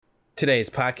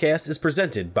Today's podcast is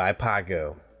presented by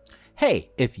Podgo. Hey,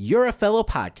 if you're a fellow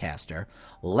podcaster,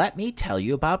 let me tell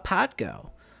you about Podgo.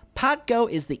 Podgo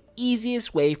is the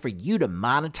easiest way for you to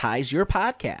monetize your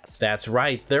podcast. That's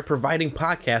right. They're providing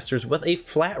podcasters with a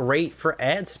flat rate for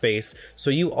ad space,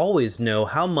 so you always know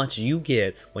how much you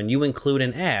get when you include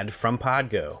an ad from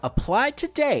Podgo. Apply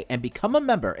today and become a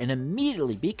member and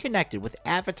immediately be connected with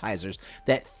advertisers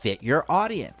that fit your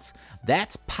audience.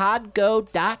 That's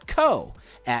podgo.co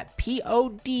at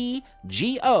podgo.co.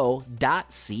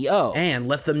 And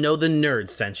let them know the nerds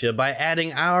sent you by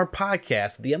adding our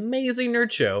podcast, The Amazing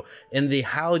Nerd Show, in the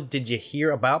How Did You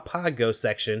Hear About Podgo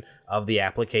section of the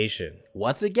application.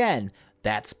 Once again,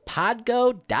 that's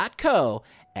podgo.co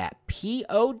at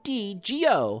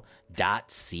podgo.co.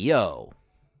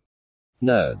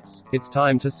 Nerds, it's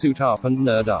time to suit up and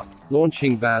nerd up,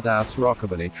 launching badass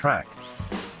rockabilly track.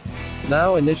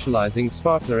 Now initializing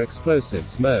sparkler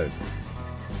explosives mode.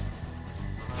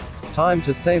 Time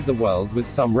to save the world with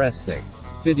some wrestling,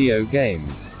 video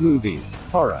games, movies,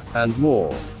 horror, and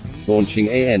more. Launching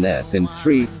ANS in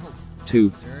 3, 2,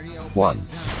 1.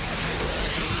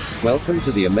 Welcome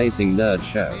to the Amazing Nerd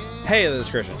Show. Hey, this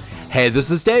is Christian. Hey,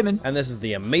 this is Damon. And this is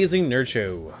the Amazing Nerd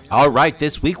Show. All right,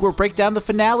 this week we'll break down the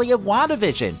finale of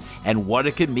WandaVision and what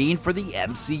it could mean for the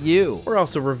MCU. We're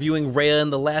also reviewing Raya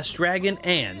and the Last Dragon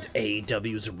and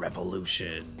AEW's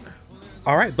Revolution.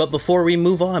 All right, but before we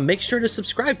move on, make sure to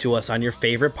subscribe to us on your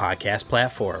favorite podcast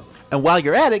platform. And while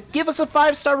you're at it, give us a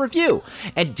 5-star review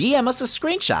and DM us a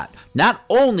screenshot. Not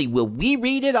only will we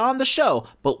read it on the show,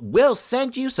 but we'll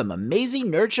send you some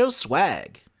amazing Nerd Show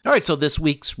swag. All right, so this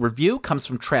week's review comes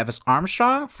from Travis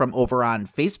Armstrong from over on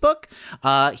Facebook.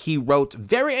 He wrote,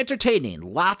 very entertaining,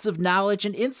 lots of knowledge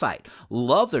and insight.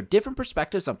 Love their different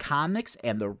perspectives on comics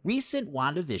and the recent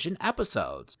WandaVision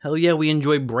episodes. Hell yeah, we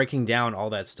enjoy breaking down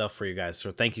all that stuff for you guys, so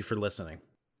thank you for listening.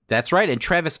 That's right, and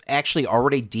Travis actually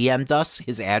already DM'd us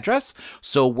his address,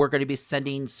 so we're going to be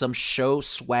sending some show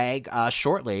swag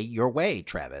shortly your way,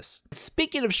 Travis.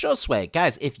 Speaking of show swag,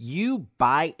 guys, if you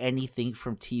buy anything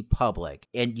from TeePublic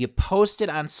and you post it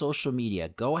on social media,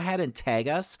 go ahead and tag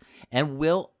us, and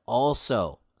we'll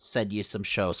also send you some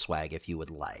show swag if you would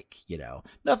like.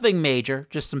 Nothing major,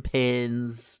 just some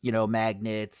pins,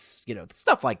 magnets,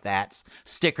 stuff like that,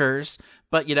 stickers.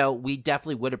 But, we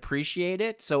definitely would appreciate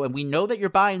it. So, and we know that you're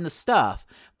buying the stuff,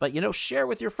 but, share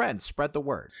with your friends, spread the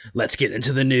word. Let's get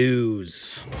into the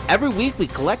news. Every week, we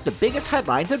collect the biggest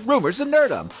headlines and rumors in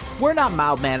nerdom. We're not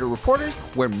mild-mannered reporters.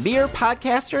 We're mere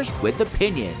podcasters with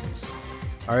opinions.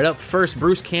 All right, up first,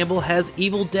 Bruce Campbell has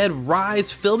Evil Dead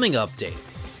Rise filming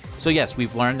updates. So yes,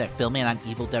 we've learned that filming on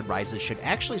Evil Dead Rises should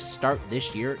actually start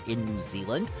this year in New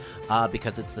Zealand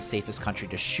because it's the safest country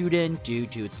to shoot in due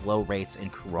to its low rates in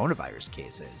coronavirus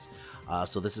cases.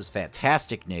 So this is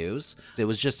fantastic news. It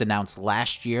was just announced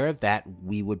last year that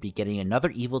we would be getting another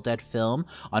Evil Dead film.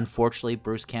 Unfortunately,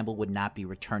 Bruce Campbell would not be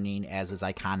returning as his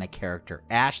iconic character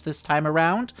Ash this time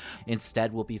around.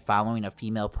 Instead, we'll be following a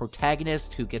female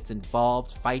protagonist who gets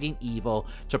involved fighting evil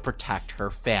to protect her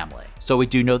family. So we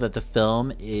do know that the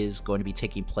film is going to be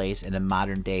taking place in a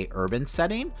modern-day urban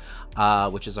setting,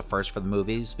 which is a first for the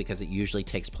movies because it usually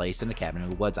takes place in a cabin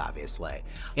in the woods, obviously.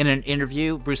 In an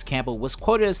interview, Bruce Campbell was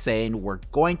quoted as saying, "We're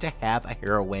going to have a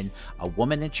heroine, a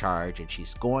woman in charge, and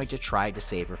she's going to try to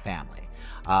save her family.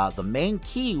 The main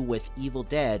key with Evil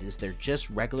Dead is they're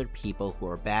just regular people who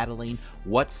are battling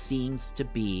what seems to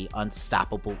be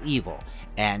unstoppable evil.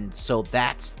 And so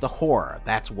that's the horror.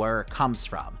 That's where it comes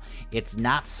from. It's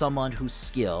not someone who's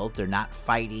skilled. They're not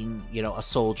fighting, a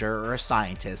soldier or a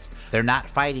scientist. They're not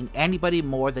fighting anybody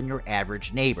more than your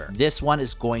average neighbor. This one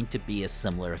is going to be a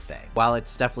similar thing. While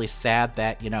it's definitely sad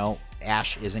that,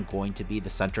 Ash isn't going to be the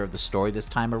center of the story this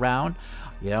time around,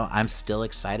 I'm still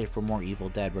excited for more Evil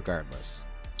Dead regardless.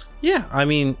 Yeah, I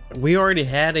mean, we already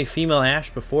had a female Ash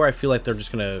before. I feel like they're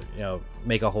just gonna,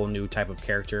 make a whole new type of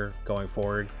character going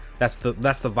forward. That's the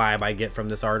vibe I get from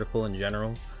this article in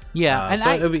general. Yeah, and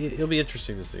so it'll be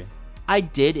interesting to see. I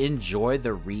did enjoy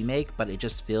the remake, but it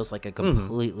just feels like a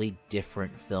completely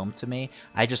different film to me.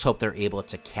 I just hope they're able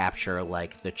to capture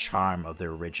the charm of the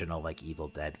original Evil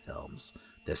Dead films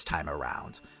this time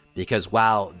around, because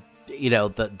while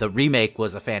the remake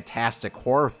was a fantastic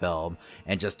horror film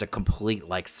and just a complete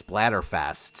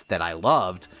splatterfest that I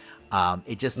loved,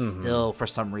 it just still for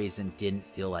some reason didn't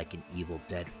feel like an Evil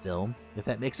Dead film, if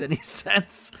that makes any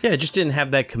sense. Yeah, it just didn't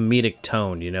have that comedic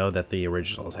tone that the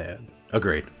originals had.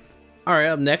 Agreed. All right,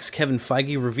 up next, Kevin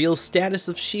Feige reveals status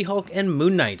of She-Hulk and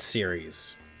Moon Knight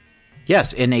series.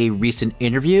 Yes, in a recent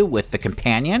interview with The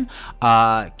Companion,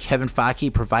 Kevin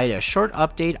Feige provided a short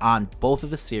update on both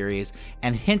of the series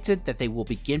and hinted that they will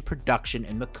begin production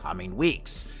in the coming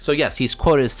weeks. So yes, he's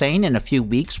quoted as saying, in a few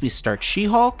weeks we start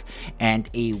She-Hulk, and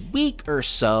a week or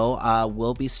so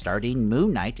we'll be starting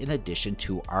Moon Knight in addition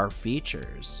to our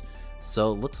features.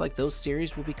 So it looks like those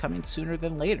series will be coming sooner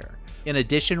than later. In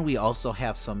addition, we also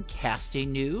have some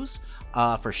casting news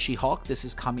for She-Hulk. This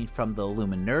is coming from the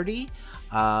Illuminati.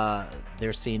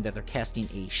 They're saying that they're casting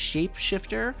a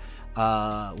shapeshifter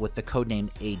with the codename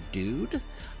A Dude.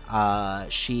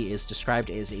 She is described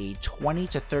as a 20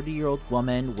 to 30-year-old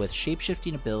woman with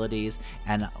shapeshifting abilities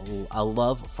and a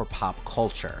love for pop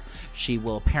culture. She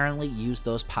will apparently use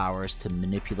those powers to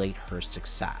manipulate her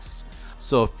success.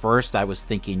 So at first I was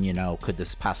thinking, could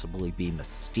this possibly be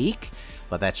Mystique?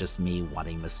 But that's just me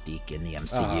wanting Mystique in the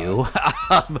MCU.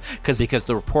 Because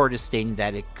the report is stating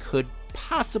that it could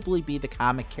possibly be the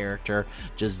comic character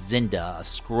Jacinda, a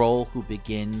Skrull who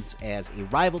begins as a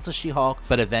rival to She-Hulk,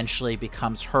 but eventually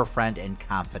becomes her friend and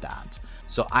confidant.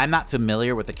 So I'm not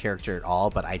familiar with the character at all,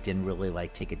 but I didn't really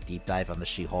take a deep dive on the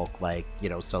She-Hulk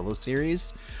solo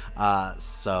series.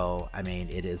 So I mean,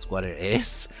 it is what it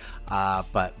is.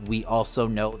 But we also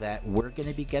know that we're going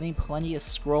to be getting plenty of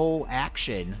Skrull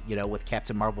action, with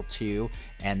Captain Marvel 2,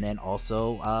 and then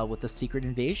also with the Secret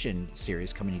Invasion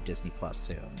series coming to Disney Plus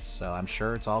soon. So I'm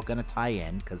sure it's all going to tie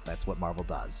in because that's what Marvel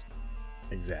does.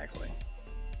 Exactly.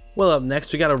 Well, up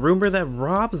next, we got a rumor that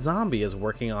Rob Zombie is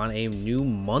working on a new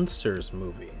Monsters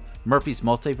movie. Murphy's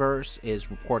Multiverse is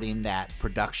reporting that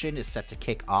production is set to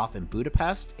kick off in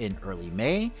Budapest in early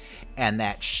May, and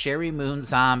that Sherry Moon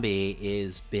Zombie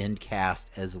is been cast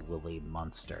as Lily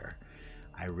Munster.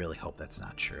 I really hope that's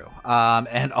not true.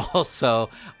 And also,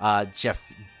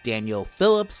 Daniel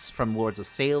Phillips from Lords of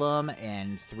Salem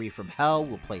and 3 from Hell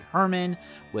will play Herman,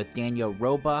 with Daniel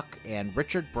Roebuck and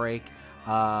Richard Brake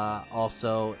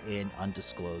also in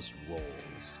undisclosed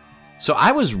roles. So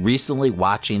I was recently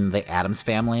watching the Addams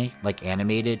Family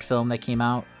animated film that came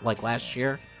out last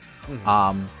year.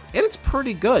 And it's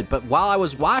pretty good, but while I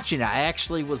was watching it, I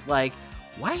actually was like,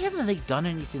 why haven't they done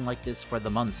anything like this for the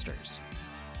Munsters?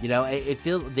 It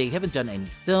feels they haven't done any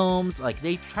films.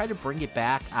 They tried to bring it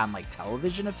back on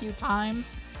television a few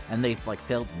times, and they've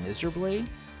failed miserably.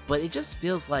 But it just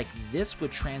feels like this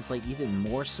would translate even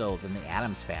more so than the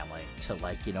Addams Family to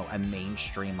a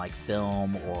mainstream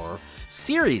film or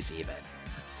series even.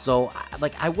 So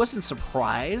I wasn't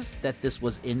surprised that this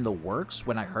was in the works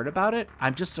when I heard about it.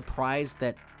 I'm just surprised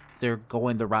that they're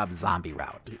going the Rob Zombie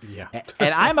route. Yeah.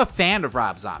 And I'm a fan of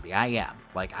Rob Zombie. I am.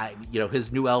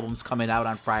 His new album's coming out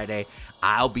on Friday.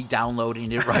 I'll be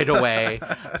downloading it right away.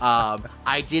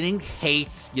 I didn't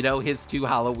hate, his 2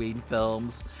 Halloween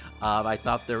films. I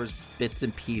thought there was bits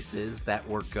and pieces that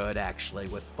were good, actually,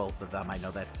 with both of them. I know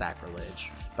that's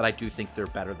sacrilege, but I do think they're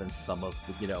better than some of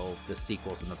the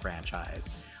sequels in the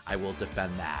franchise. I will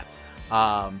defend that.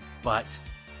 But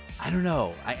I don't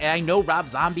know. I know Rob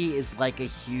Zombie is a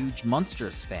huge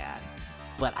Munsters fan,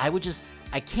 but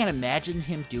I can't imagine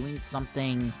him doing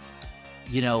something,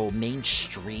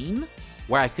 mainstream,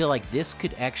 where I feel like this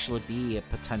could actually be a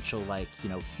potential,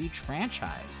 huge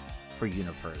franchise for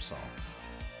Universal.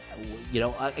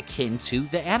 Akin to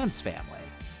the Addams Family.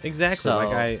 Exactly.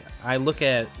 So, I look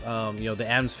at the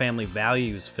Addams Family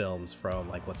Values films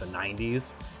from the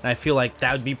 90s, and I feel like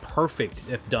that would be perfect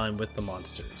if done with the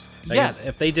Monsters. Yes.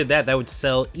 If they did that, that would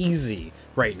sell easy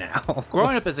right now.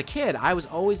 Growing up as a kid, I was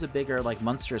always a bigger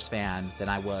Munsters fan than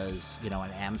I was, an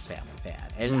Addams Family fan.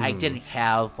 And I didn't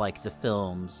have the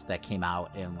films that came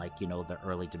out in the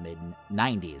early to mid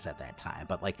 90s at that time.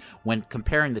 But when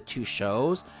comparing the 2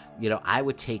 shows, I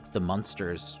would take the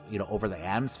Munsters, over the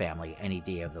Addams Family any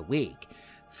day of the week.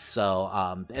 So,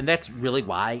 and that's really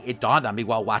why it dawned on me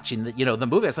while watching the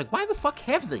movie. I was like, why the fuck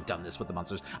have they done this with the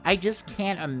Munsters? I just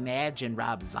can't imagine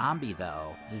Rob Zombie,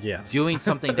 though, doing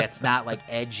something that's not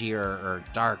edgier or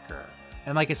darker.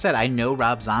 And like I said, I know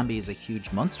Rob Zombie is a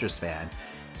huge Munsters fan,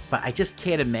 but I just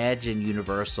can't imagine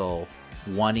Universal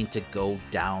wanting to go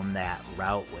down that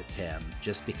route with him,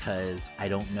 just because I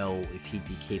don't know if he'd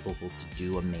be capable to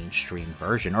do a mainstream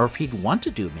version, or if he'd want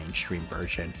to do a mainstream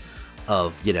version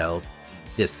of,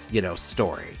 this,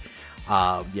 story.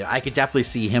 I could definitely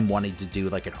see him wanting to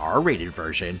do an R-rated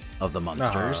version of the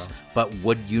Munsters, but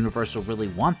would Universal really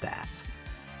want that?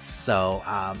 So,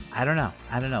 I don't know.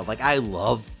 I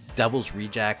love Devil's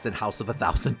Rejects and House of a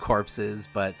Thousand Corpses,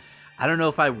 but I don't know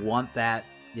if I want that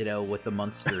with the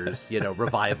Munsters,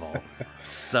 revival.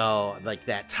 So like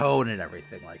that tone and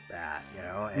everything like that,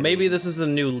 Maybe this is a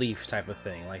new Leaf type of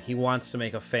thing. Like he wants to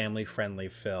make a family-friendly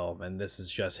film, and this is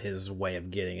just his way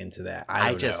of getting into that.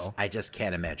 I just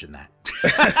can't imagine that.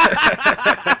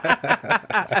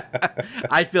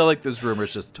 I feel like this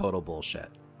rumor's just total bullshit.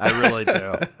 I really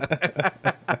do.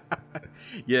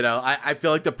 I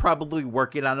feel like they're probably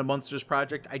working on a Munsters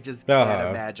project. I just can't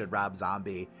imagine Rob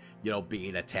Zombie,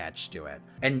 being attached to it.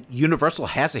 And Universal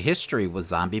has a history with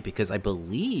Zombie because I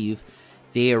believe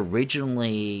they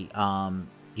originally,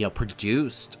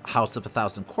 produced House of a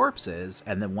Thousand Corpses.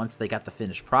 And then once they got the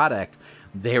finished product,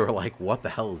 they were like, what the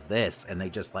hell is this? And they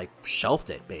just like shelved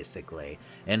it basically.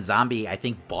 And Zombie, I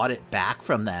think, bought it back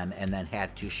from them and then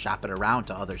had to shop it around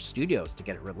to other studios to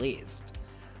get it released.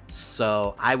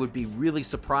 So I would be really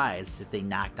surprised if they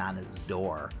knocked on his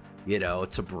door,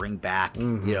 to bring back,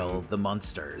 the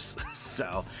Munsters.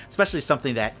 So, especially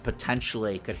something that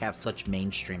potentially could have such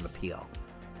mainstream appeal.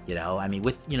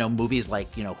 With, movies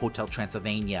like, Hotel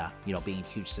Transylvania, being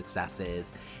huge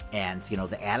successes, and,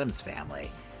 the Addams Family.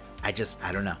 I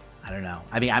don't know.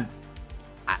 I mean,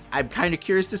 I'm kind of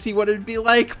curious to see what it'd be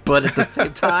like, but at the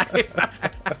same time,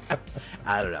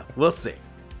 I don't know. We'll see.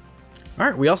 All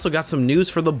right, we also got some news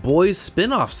for The Boys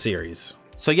spin-off series.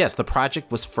 So yes, the project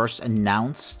was first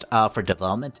announced for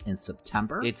development in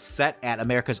September. It's set at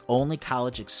America's only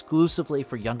college exclusively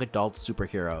for young adult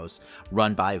superheroes,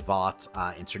 run by Vought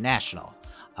International.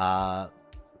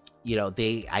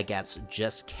 They, I guess,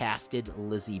 just casted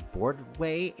Lizzie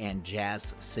Bordway and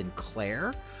Jazz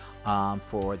Sinclair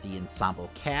for the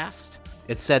ensemble cast.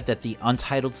 It said that the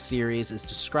untitled series is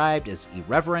described as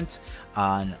irreverent,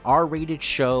 an R-rated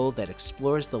show that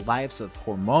explores the lives of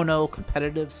hormonal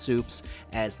competitive soups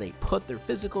as they put their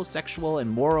physical, sexual, and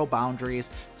moral boundaries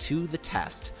to the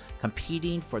test,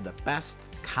 competing for the best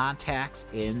contacts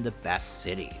in the best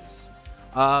cities.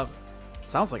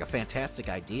 Sounds like a fantastic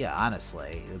idea,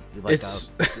 honestly.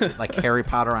 Like Harry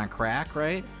Potter on crack,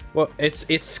 right? Well, it's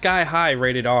Sky High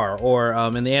rated R, or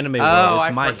in the anime world,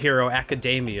 it's My Hero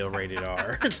Academia rated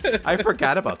R. I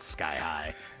forgot about Sky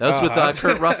High. That was with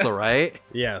Kurt Russell, right?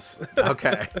 Yes.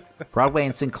 Okay. Broadway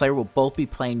and Sinclair will both be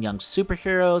playing young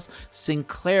superheroes.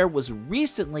 Sinclair was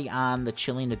recently on The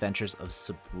Chilling Adventures of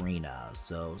Sabrina,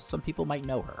 so some people might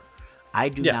know her. I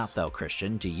do not, though,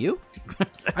 Christian. Do you?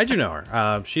 I do know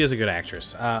her. She is a good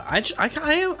actress.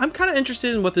 I'm kind of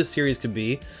interested in what this series could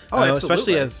be.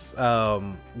 Especially as,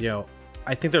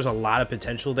 I think there's a lot of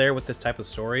potential there with this type of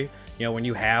story. When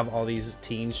you have all these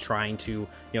teens trying to,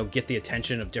 get the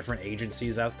attention of different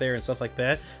agencies out there and stuff like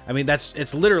that. I mean,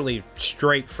 it's literally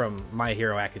straight from My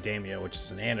Hero Academia, which is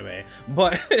an anime.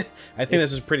 But I think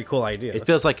this is a pretty cool idea. It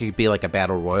feels like it could be like a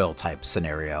battle royal type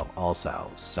scenario also.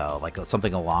 So like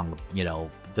something along,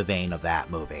 the vein of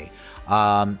that movie.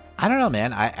 I don't know,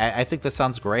 man. I think this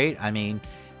sounds great. I mean,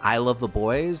 I love The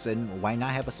Boys, and why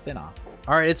not have a spinoff?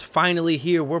 All right, it's finally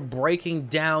here. We're breaking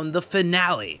down the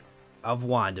finale of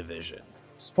WandaVision.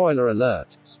 Spoiler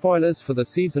alert. Spoilers for the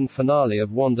season finale of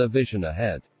WandaVision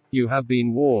ahead. You have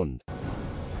been warned.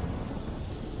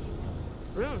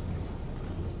 Roots.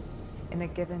 In a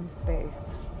given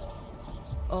space.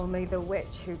 Only the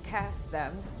witch who cast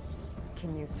them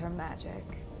can use her magic.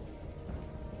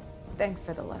 Thanks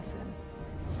for the lesson.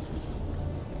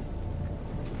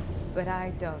 But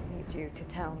I don't need you to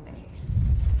tell me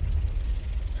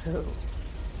who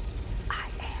I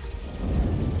am.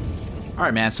 All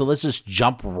right, man. So let's just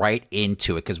jump right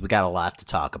into it because we got a lot to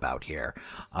talk about here.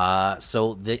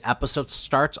 So the episode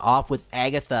starts off with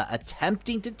Agatha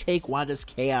attempting to take Wanda's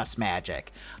chaos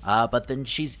magic, but then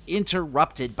she's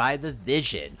interrupted by the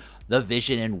Vision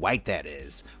in white, that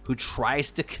is, who tries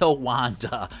to kill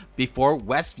Wanda before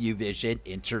Westview Vision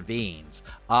intervenes.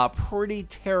 A pretty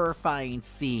terrifying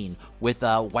scene with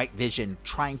White Vision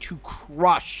trying to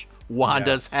crush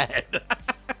Wanda's head.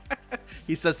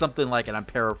 He says something like, and I'm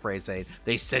paraphrasing,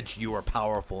 they said you were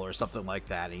powerful or something like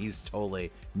that, and he's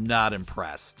totally not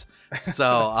impressed. So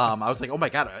I was like, oh my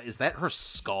god, is that her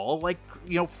skull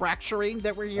fracturing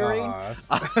that we're hearing?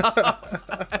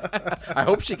 I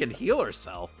hope she can heal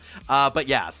herself. But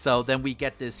yeah, so then we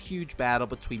get this huge battle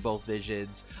between both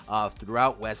Visions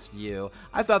throughout Westview.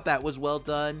 I thought that was well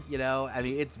done. I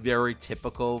mean, it's very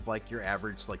typical of your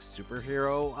average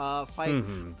superhero fight,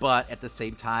 but at the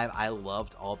same time, I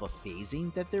loved all the phasing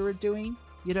that they were doing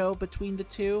between the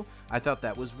two. I thought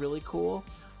that was really cool.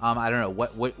 I don't know.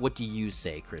 What do you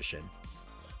say, Christian?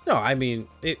 No, I mean,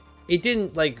 it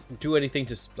didn't do anything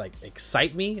to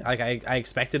excite me. I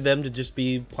expected them to just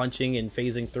be punching and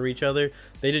phasing through each other.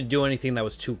 They didn't do anything that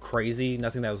was too crazy.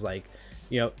 Nothing that was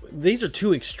these are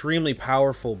two extremely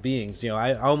powerful beings.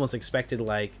 I almost expected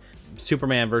like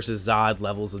Superman versus Zod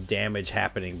levels of damage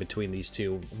happening between these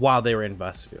two while they were in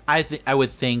Westview. I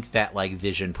would think that like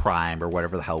Vision Prime or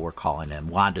whatever the hell we're calling him,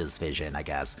 Wanda's Vision, I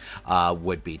guess,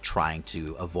 would be trying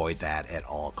to avoid that at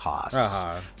all costs.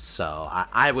 So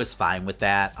I was fine with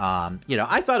that.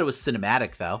 I thought it was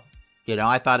cinematic though.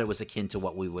 I thought it was akin to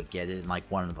what we would get in like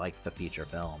one of like the feature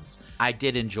films. I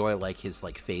did enjoy like his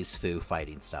like Phase Fu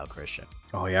fighting style, Christian.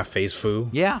 Oh yeah, Phase Fu.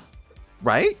 Yeah.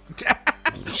 Right?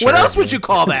 Sure, what else would you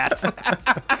call that?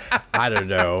 I don't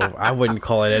know. I wouldn't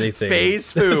call it anything.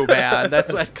 Phase Fu, man.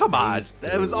 That's what. Come on.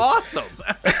 That was awesome.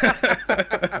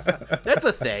 That's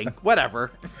a thing.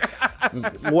 Whatever.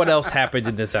 What else happened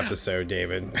in this episode,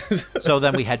 David? So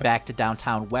then we head back to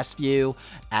downtown Westview.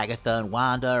 Agatha and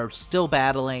Wanda are still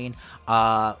battling.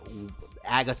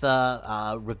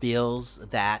 Agatha reveals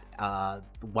that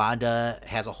Wanda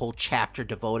has a whole chapter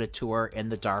devoted to her in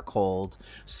the Darkhold.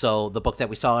 So the book that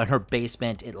we saw in her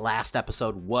basement in last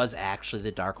episode was actually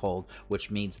the Darkhold, which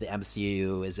means the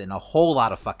MCU is in a whole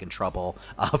lot of fucking trouble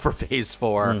for Phase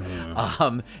 4.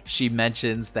 Mm-hmm. She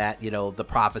mentions that, the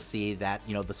prophecy that,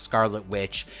 the Scarlet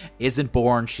Witch isn't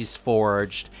born, she's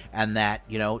forged, and that,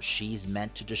 she's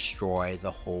meant to destroy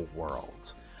the whole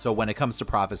world. So when it comes to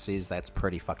prophecies, that's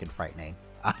pretty fucking frightening,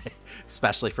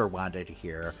 especially for Wanda to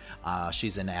hear.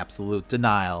 She's in absolute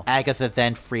denial. Agatha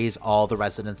then frees all the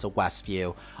residents of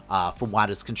Westview from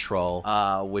Wanda's control,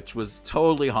 which was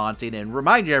totally haunting and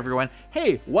reminding everyone,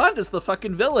 hey, Wanda's the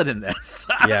fucking villain in this.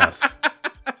 Yes.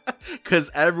 Because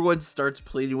everyone starts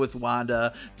pleading with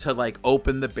Wanda to like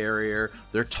open the barrier.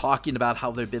 They're talking about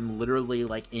how they've been literally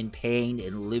like in pain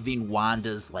and living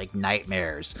Wanda's like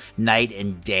nightmares night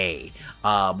and day.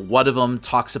 One of them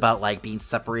talks about like being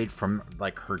separated from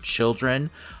like her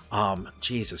children.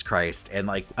 Jesus Christ. And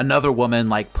like another woman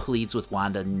like pleads with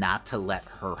Wanda not to let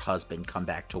her husband come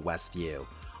back to Westview,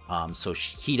 so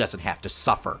he doesn't have to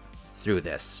suffer through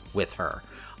this with her.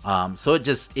 So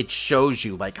it shows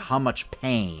you like how much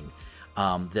pain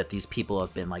that these people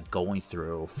have been like going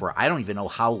through for, I don't even know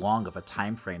how long of a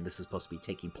time frame this is supposed to be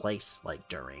taking place like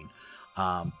during.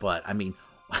 But I mean,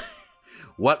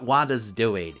 what Wanda's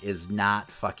doing is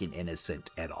not fucking innocent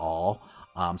at all.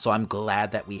 So I'm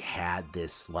glad that we had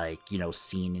this like,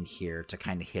 scene in here to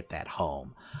kind of hit that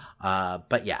home.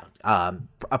 But yeah,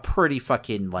 a pretty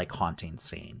fucking like haunting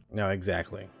scene. No,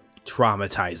 exactly.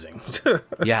 Traumatizing.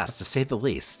 Yes, to say the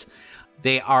least.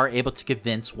 They are able to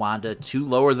convince Wanda to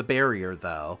lower the barrier,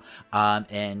 though,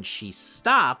 and she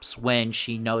stops when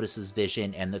she notices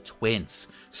Vision and the twins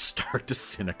start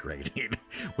disintegrating,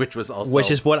 which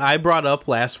is what I brought up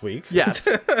last week. Yes,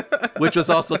 which was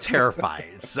also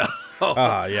terrifying. So,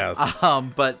 yes.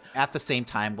 But at the same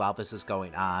time, while this is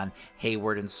going on,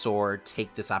 Hayward and Sword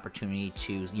take this opportunity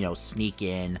to, sneak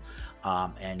in.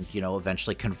 And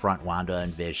eventually confront Wanda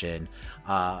and Vision.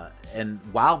 And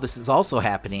while this is also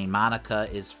happening, Monica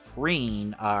is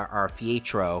freeing our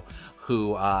Pietro,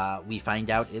 who we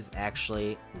find out is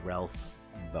actually Ralph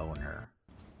Boner.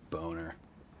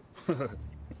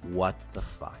 What the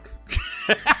fuck?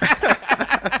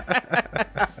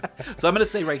 So I'm gonna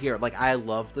say right here, like, I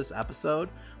love this episode,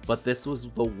 but this was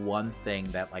the one thing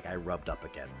that like I rubbed up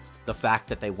against. The fact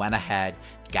that they went ahead,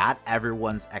 got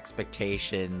everyone's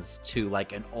expectations to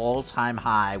like an all-time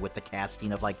high with the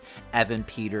casting of like Evan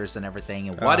Peters and everything,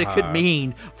 and what it could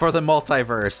mean for the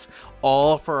multiverse,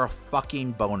 all for a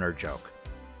fucking boner joke.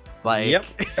 Like, yep,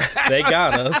 they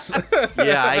got us.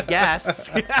 Yeah, I guess.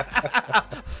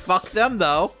 Fuck them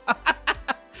though.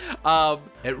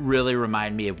 It really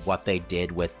reminded me of what they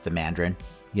did with the Mandarin,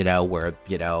 where,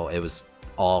 it was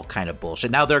all kind of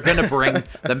bullshit. Now they're going to bring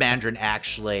the Mandarin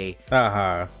actually,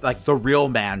 like the real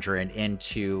Mandarin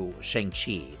into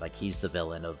Shang-Chi. Like he's the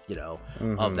villain of,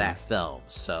 of that film.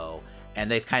 So, and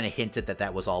they've kind of hinted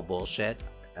that was all bullshit.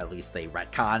 At least they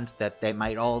retconned that they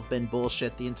might all have been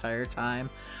bullshit the entire time.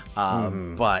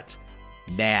 But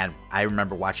man, I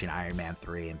remember watching Iron Man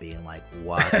 3 and being like,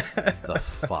 what the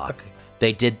fuck?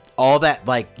 They did all that,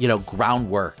 like,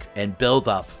 groundwork and build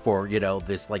up for,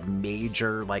 this like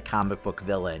major like comic book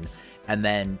villain. And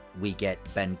then we get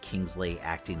Ben Kingsley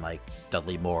acting like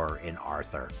Dudley Moore in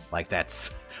Arthur. Like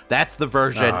that's the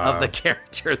version of the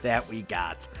character that we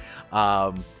got.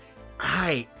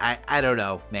 I don't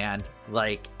know, man.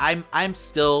 Like I'm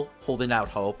still holding out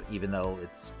hope, even though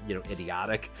it's,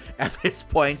 idiotic at this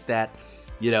point that,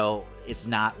 it's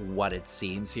not what it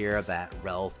seems here, that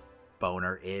Ralph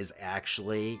Boner is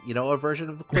actually, a version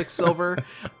of the Quicksilver.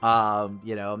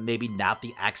 Maybe not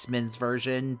the X-Men's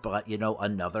version, but,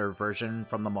 another version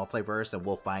from the multiverse, and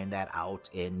we'll find that out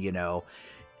in,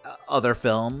 other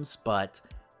films. But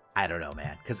I don't know,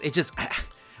 man, because it just,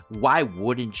 why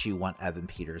wouldn't you want Evan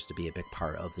Peters to be a big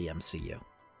part of the MCU?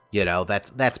 You know,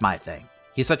 that's my thing.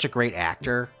 He's such a great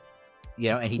actor, you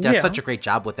know, and he does such a great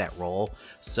job with that role.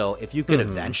 So if you could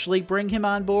eventually bring him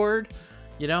on board,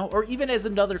 you know, or even as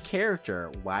another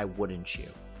character, why wouldn't you,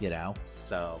 you know?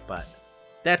 So, but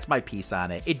that's my piece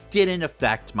on it. It didn't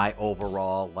affect my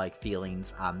overall, like,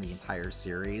 feelings on the entire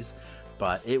series,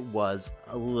 but it was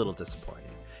a little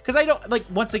disappointing. Because I don't, like,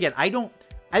 once again, I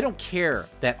don't care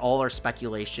that all our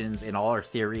speculations and all our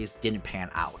theories didn't pan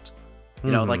out.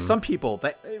 You know, like some people,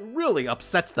 that it really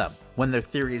upsets them when their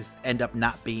theories end up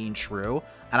not being true.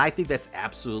 And I think that's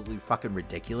absolutely fucking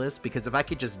ridiculous, because if I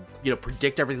could just, you know,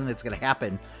 predict everything that's going to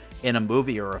happen in a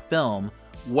movie or a film,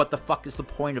 what the fuck is the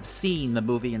point of seeing the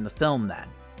movie and the film then?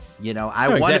 You know,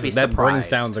 I want to be surprised. That brings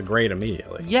down the grade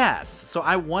immediately. Yes. So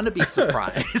I want to be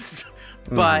surprised.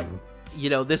 But, you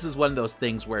know, this is one of those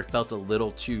things where it felt a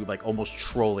little too, like, almost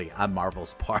trolly on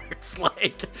Marvel's parts.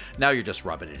 Like, now you're just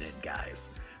rubbing it in,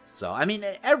 guys. So, I mean,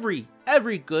 every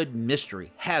good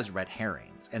mystery has red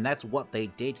herrings, and that's what they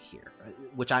did here,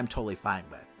 which I'm totally fine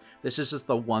with. This is just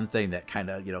the one thing that kind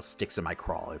of, you know, sticks in my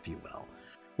craw, if you will.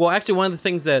 Well, actually, one of the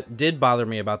things that did bother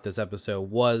me about this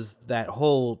episode was that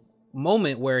whole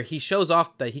moment where he shows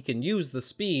off that he can use the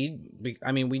speed.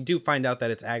 I mean, we do find out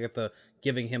that it's Agatha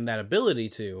giving him that ability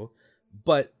to,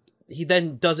 but he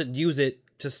then doesn't use it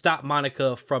to stop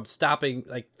Monica from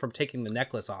from taking the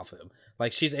necklace off him.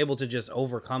 Like, she's able to just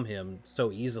overcome him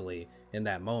so easily in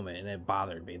that moment, and it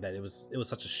bothered me that it was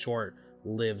such a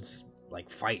short-lived,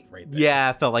 like, fight right there. Yeah,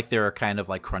 I felt like they were kind of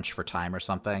like crunched for time or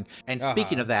something. And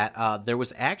speaking of that, there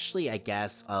was actually, I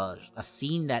guess, a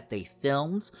scene that they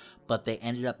filmed, but they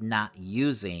ended up not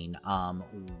using,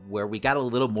 where we got a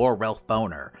little more Ralph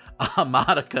Boner.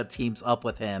 Monica teams up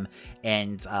with him,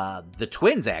 and the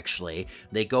twins, actually,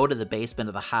 they go to the basement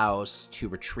of the house to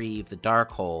retrieve the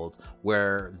Darkhold,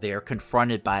 where they're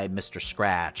confronted by Mr.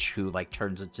 Scratch, who, like,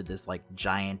 turns into this, like,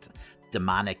 giant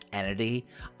demonic entity.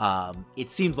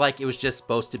 It seems like it was just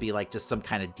supposed to be, like, just some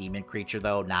kind of demon creature,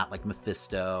 though, not like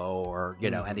Mephisto or,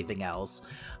 you know, anything else.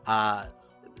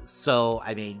 So,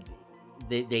 I mean,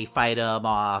 they fight him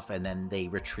off, and then they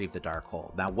retrieve the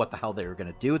Darkhold. Now, what the hell they were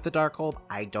going to do with the Darkhold,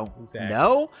 I don't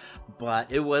know,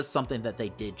 but it was something that they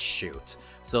did shoot.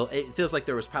 So it feels like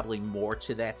there was probably more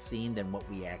to that scene than what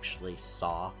we actually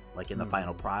saw, like, in the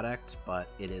final product, but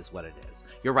it is what it is.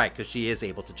 You're right, because she is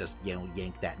able to just, you know,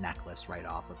 yank that necklace right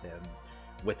off of him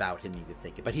without him even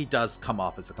thinking. But he does come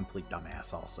off as a complete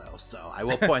dumbass also, so I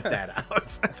will point that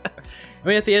out. I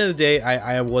mean, at the end of the day,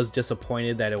 I was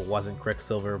disappointed that it wasn't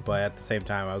Quicksilver, but at the same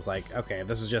time, I was like, okay,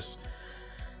 this is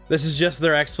just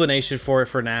their explanation for it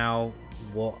for now.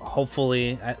 Well,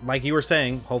 hopefully, like you were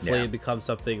saying, hopefully it becomes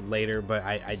something later, but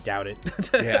I doubt it.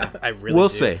 Yeah, I really we'll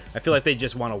do. See. I feel like they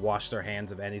just want to wash their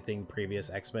hands of anything previous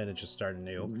X-Men and just start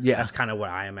anew. Yeah, that's kind of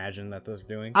what I imagine that they're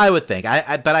doing. I would think.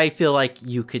 But I feel like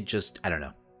you could just, I don't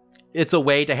know. It's a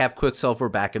way to have Quicksilver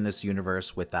back in this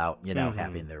universe without, you know,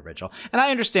 having the original. And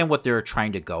I understand what they're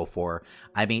trying to go for.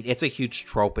 I mean, it's a huge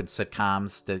trope in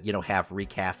sitcoms to, you know, have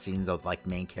recastings of, like,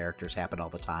 main characters happen all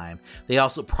the time. They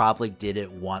also probably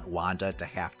didn't want Wanda to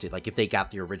have to, like, if they got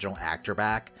the original actor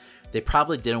back, they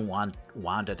probably didn't want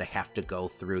Wanda to have to go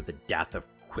through the death of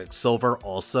Quicksilver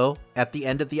also at the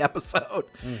end of the episode.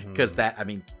 Because that, I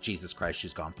mean, Jesus Christ,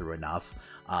 she's gone through enough.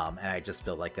 And I just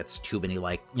feel like that's too many,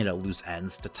 like, you know, loose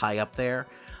ends to tie up there.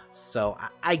 So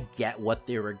I get what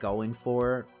they were going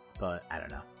for, but I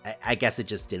don't know. I guess it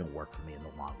just didn't work for me in the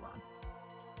long run.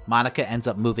 Monica ends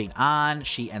up moving on.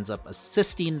 She ends up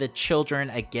assisting the children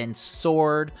against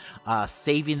Sword,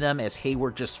 saving them as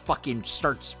Hayward just fucking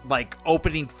starts, like,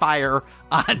 opening fire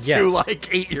onto like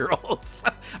 8-year-olds.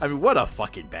 I mean, what a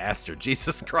fucking bastard.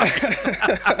 Jesus Christ.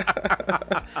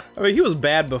 I mean, he was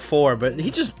bad before, but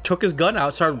he just took his gun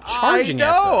out, started charging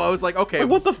at them. I was like, okay, like,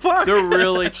 what the fuck? They're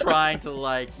really trying to,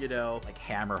 like, you know, like,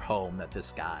 hammer home that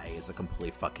this guy is a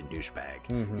complete fucking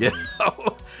douchebag. You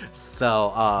know?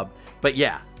 So, but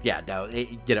yeah, no,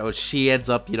 you know, she ends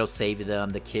up, you know, saving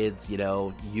them. The kids, you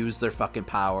know, use their fucking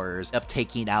powers, up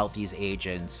taking out these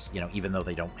agents, you know, even though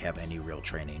they don't have any real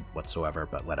training whatsoever,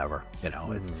 but whatever, you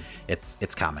know,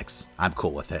 it's comics. I'm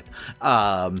cool with it.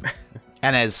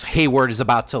 And as Hayward is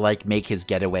about to, like, make his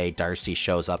getaway, Darcy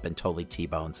shows up and totally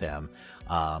T-bones him,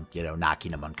 you know,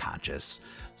 knocking him unconscious.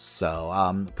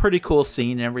 So, pretty cool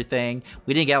scene and everything.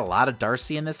 We didn't get a lot of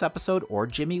Darcy in this episode or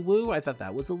Jimmy Woo. I thought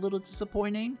that was a little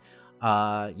disappointing.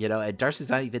 You know, and Darcy's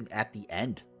not even at the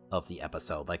end of the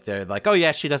episode. Like, they're like, oh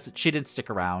yeah, she didn't stick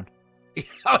around.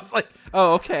 I was like,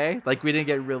 oh, okay. Like, we didn't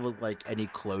get really, like, any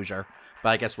closure, but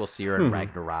I guess we'll see her in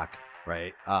Ragnarok.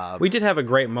 right? We did have a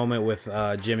great moment with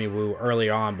Jimmy Woo early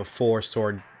on before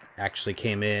Sword actually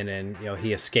came in, and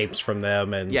he escapes from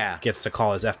them and gets to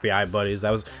call his FBI buddies.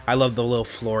 I love the little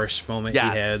flourish moment he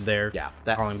had there.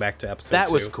 Calling back to episode 2.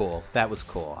 That was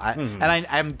cool.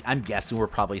 I'm guessing we're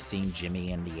probably seeing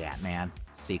Jimmy in the Ant-Man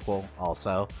sequel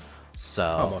also.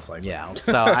 So most likely. Yeah.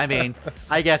 So I mean,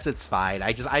 I guess it's fine.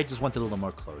 I just wanted a little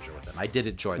more closure with them. I did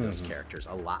enjoy those characters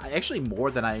a lot, actually more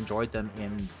than I enjoyed them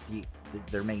in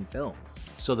their main films.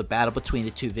 So the battle between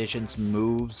the two Visions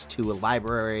moves to a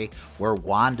library where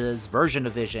Wanda's version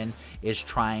of Vision is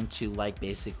trying to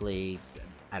basically,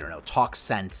 I don't know, talk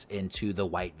sense into the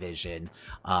White Vision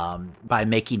by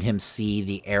making him see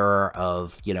the error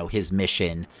of his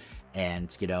mission.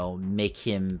 And, make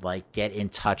him get in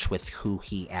touch with who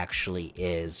he actually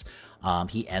is.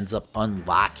 He ends up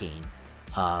unlocking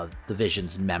the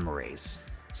Vision's memories.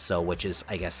 So, which is,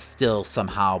 I guess, still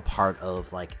somehow part of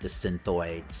the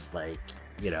Synthoid's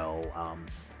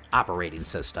operating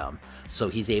system. So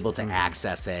he's able to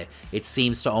access it. It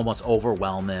seems to almost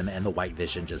overwhelm him, and the White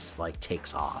Vision just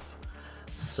takes off.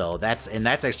 So that's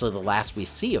actually the last we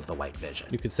see of the White Vision.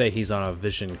 You could say he's on a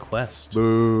Vision quest.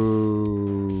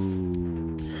 Boo.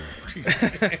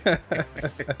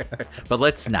 But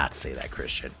let's not say that,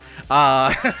 Christian.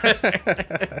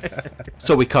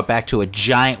 So we cut back to a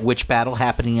giant witch battle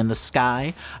happening in the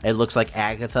sky. It looks like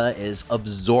Agatha is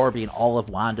absorbing all of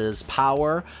Wanda's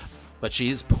power, but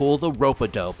she's pulled a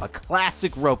rope-a-dope, a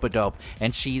classic rope-a-dope,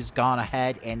 and she's gone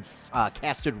ahead and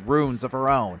casted runes of her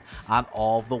own on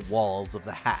all the walls of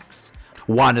the hex.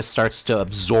 Wanda starts to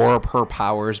absorb her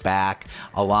powers back,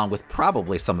 along with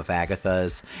probably some of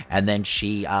Agatha's, and then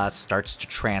she starts to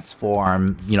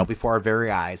transform, before our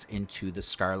very eyes, into the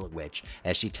Scarlet Witch,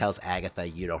 as she tells Agatha,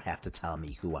 "You don't have to tell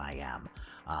me who I am."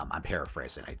 I'm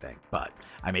paraphrasing, I think, but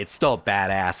I mean, it's still a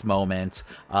badass moment.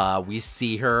 We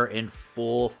see her in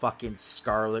full fucking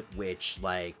Scarlet Witch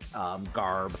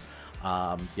garb,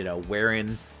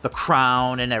 wearing the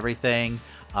crown and everything.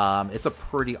 It's a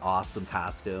pretty awesome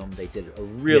costume. They did a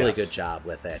really good job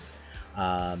with it.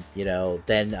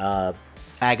 Then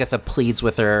Agatha pleads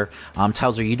with her,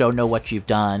 tells her, "You don't know what you've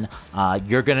done.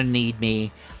 You're gonna need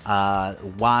me."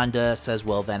 Wanda says,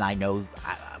 "Well, then I know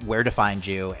where to find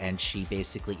you," and she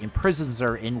basically imprisons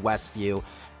her in Westview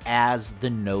as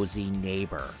the nosy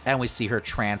neighbor. And we see her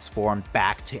transform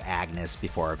back to Agnes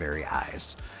before our very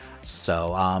eyes.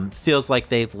 So feels like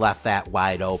they've left that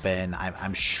wide open.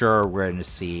 I'm sure we're going to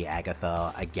see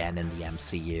Agatha again in the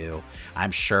MCU.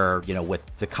 I'm sure, with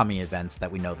the coming events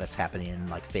that we know that's happening in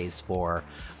Phase 4,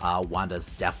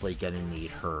 Wanda's definitely going to need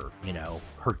her,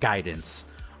 her guidance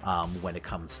when it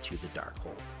comes to the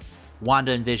Darkhold.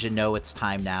 Wanda and Vision know it's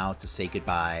time now to say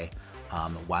goodbye.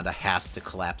 Wanda has to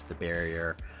collapse the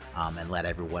barrier and let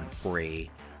everyone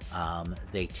free.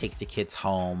 They take the kids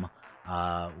home.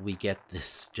 We get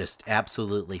this just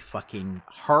absolutely fucking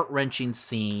heart-wrenching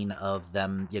scene of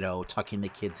them, tucking the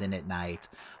kids in at night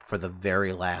for the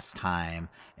very last time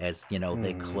as,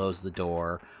 they close the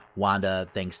door. Wanda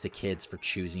thanks the kids for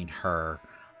choosing her.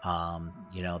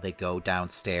 They go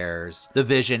downstairs. The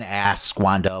Vision asks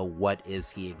Wanda, what is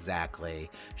he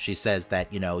exactly? She says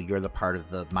that, you're the part of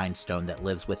the Mind Stone that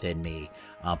lives within me.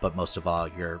 But most of all,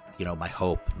 you're, my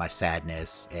hope, my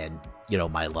sadness, and,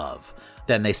 my love.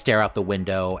 Then they stare out the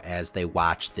window as they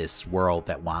watch this world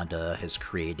that Wanda has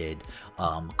created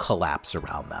collapse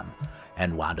around them.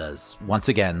 And Wanda's once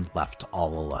again left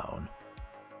all alone.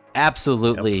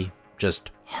 Absolutely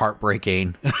just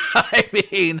heartbreaking. I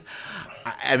mean,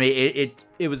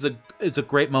 it was a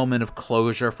great moment of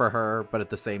closure for her, but at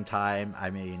the same time, I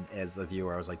mean, as a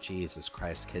viewer, I was like, Jesus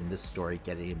Christ, can this story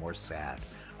get any more sad?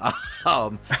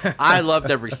 I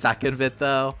loved every second of it,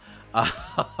 though.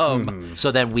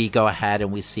 So then we go ahead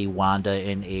and we see Wanda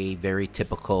in a very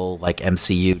typical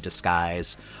MCU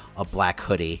disguise, a black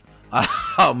hoodie.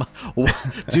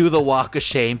 Do the walk of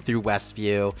shame through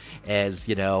Westview as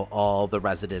all the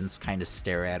residents kind of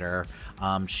stare at her.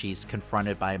 She's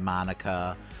confronted by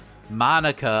Monica.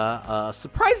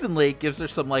 Surprisingly gives her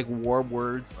some warm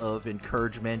words of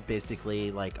encouragement,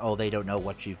 basically oh, they don't know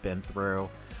what you've been through.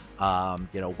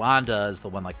 Wanda is the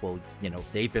one well,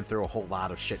 they've been through a whole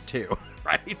lot of shit too,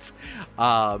 right?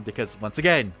 Because once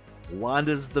again,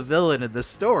 Wanda's the villain in this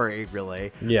story,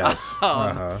 really. Yes.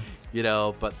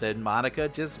 But then Monica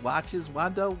just watches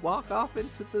Wanda walk off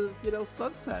into the,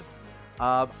 sunset.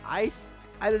 I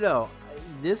don't know.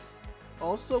 This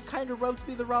also kind of rubs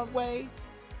me the wrong way.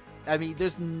 I mean,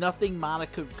 there's nothing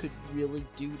Monica could really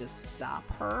do to stop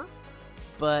her,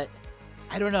 but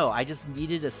I don't know. I just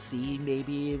needed a scene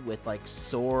maybe with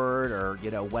Sword or,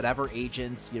 whatever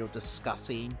agents,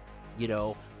 discussing,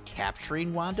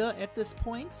 capturing Wanda at this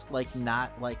point, like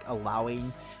not like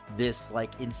allowing this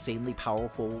like insanely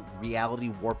powerful reality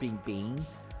warping being,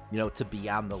 you know, to be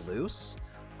on the loose.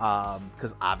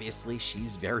 Because obviously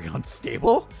she's very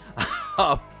unstable.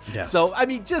 Yes. So, I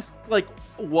mean, just like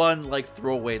one like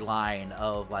throwaway line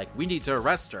of like, we need to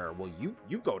arrest her. Well,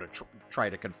 you go to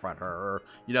try to confront her, or,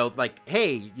 you know, like,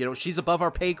 hey, you know, she's above our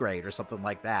pay grade or something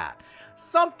like that.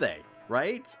 Something,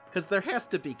 right? Because there has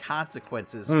to be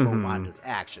consequences for Wanda's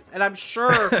actions. And I'm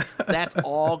sure that's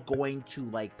all going to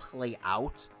like play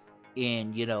out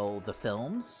in, you know, the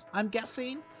films, I'm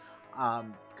guessing.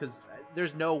 Because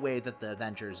there's no way that the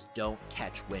Avengers don't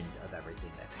catch wind of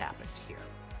everything that's happened here.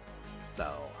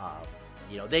 So,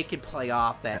 you know, they can play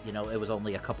off that, you know, it was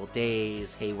only a couple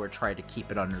days. Hayward tried to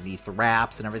keep it underneath the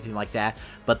wraps and everything like that.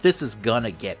 But this is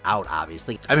gonna get out,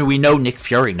 obviously. I mean, we know Nick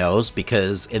Fury knows,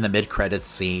 because in the mid-credits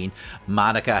scene,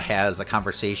 Monica has a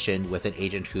conversation with an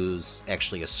agent who's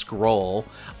actually a Skrull,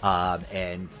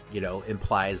 and, you know,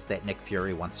 implies that Nick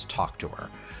Fury wants to talk to her.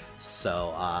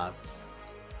 So,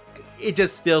 it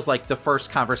just feels like the first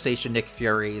conversation Nick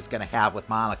Fury is going to have with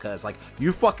Monica is like,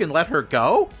 you fucking let her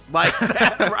go? Like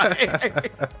that,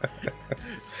 right?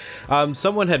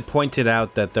 Someone had pointed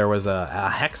out that there was a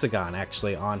hexagon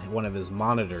actually on one of his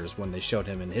monitors when they showed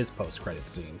him in his post-credit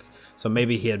scenes. So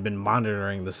maybe he had been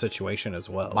monitoring the situation as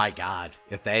well. My God,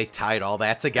 if they tied all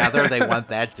that together, they went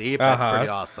that deep. That's pretty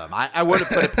awesome. I wouldn't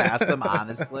put it past them,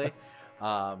 honestly.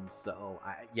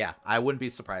 I wouldn't be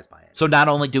surprised by it. So not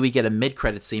only do we get a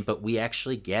mid-credit scene, but we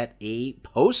actually get a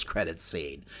post-credit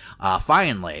scene.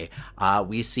 Finally,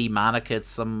 we see Monica at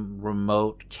some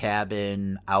remote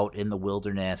cabin out in the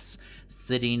wilderness,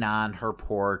 sitting on her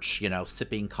porch, you know,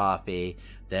 sipping coffee.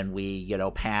 Then we, you know,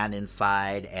 pan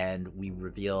inside and we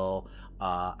reveal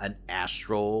an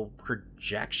astral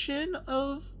projection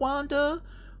of Wanda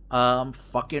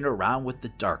fucking around with the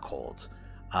Darkhold.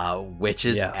 Which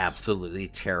is absolutely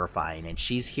terrifying. And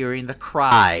she's hearing the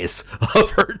cries of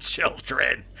her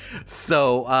children.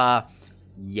 So,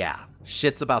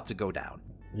 shit's about to go down.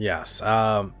 Yes.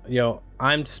 You know,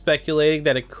 I'm speculating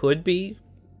that it could be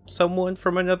someone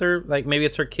from another, like maybe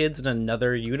it's her kids in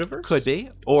another universe. Could be.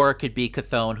 Or it could be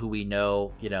Chthon, who we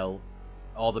know, you know,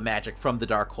 all the magic from the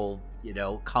Darkhold, you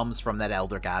know, comes from that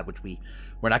Elder God, which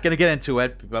we're not going to get into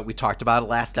it, but we talked about it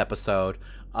last episode.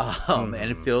 And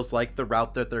it feels like the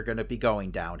route that they're going to be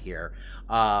going down here.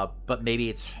 But maybe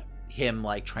it's him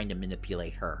like trying to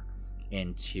manipulate her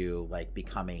into like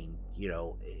becoming, you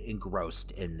know,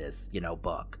 engrossed in this, you know,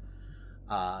 book.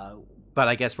 But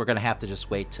I guess we're going to have to just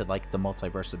wait to like the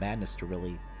Multiverse of Madness to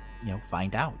really, you know,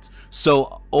 find out.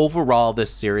 So overall, this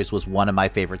series was one of my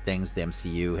favorite things the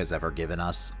MCU has ever given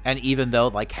us. And even though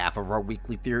like half of our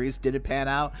weekly theories didn't pan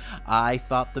out, I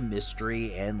thought the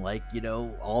mystery and like, you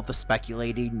know, all the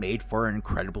speculating made for an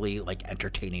incredibly like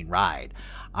entertaining ride.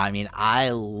 I mean, I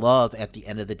love at the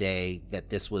end of the day that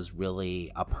this was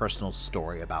really a personal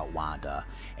story about Wanda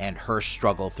and her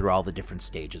struggle through all the different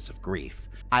stages of grief.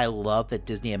 I love that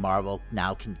Disney and Marvel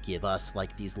now can give us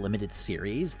like these limited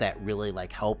series that really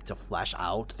like help to flesh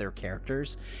out their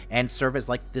characters and serve as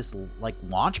like this like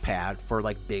launch pad for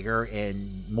like bigger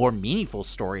and more meaningful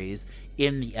stories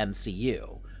in the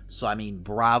MCU. So I mean,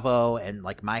 bravo, and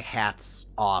like my hat's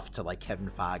off to like Kevin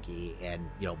Feige and,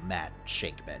 you know, Matt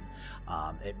Shakman.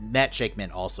 Matt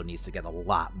Shakman also needs to get a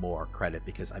lot more credit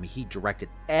because I mean he directed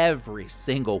every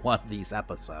single one of these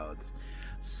episodes.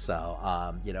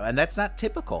 So, you know, and that's not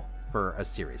typical for a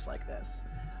series like this.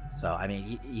 So, I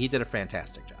mean, he did a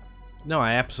fantastic job. No,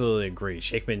 I absolutely agree.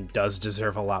 Shakman does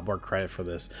deserve a lot more credit for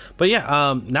this. But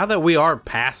yeah, now that we are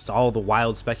past all the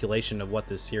wild speculation of what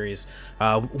this series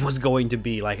was going to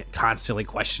be, like constantly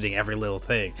questioning every little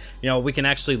thing, you know, we can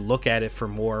actually look at it for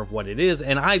more of what it is.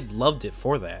 And I loved it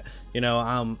for that. You know,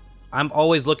 I'm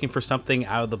always looking for something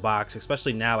out of the box,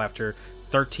 especially now after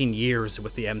 13 years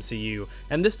with the MCU,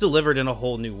 and this delivered in a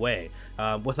whole new way,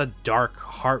 with a dark,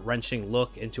 heart-wrenching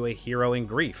look into a hero in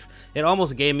grief. It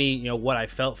almost gave me, you know, what I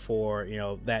felt for, you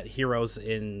know, that Heroes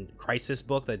in Crisis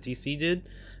book that DC did.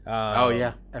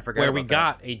 I forgot where about we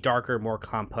got a darker, more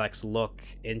complex look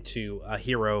into a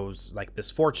hero's like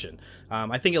misfortune.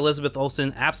 I think Elizabeth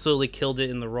Olsen absolutely killed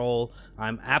it in the role.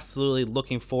 I'm absolutely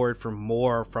looking forward for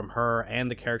more from her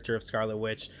and the character of Scarlet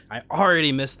Witch. I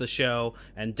already missed the show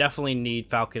and definitely need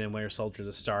Falcon and Winter Soldier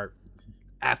to start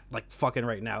at like fucking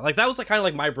right now. Like that was like kind of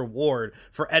like my reward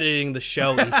for editing the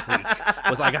show each week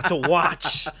was I got to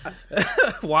watch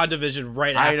WandaVision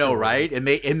right after. I know, right?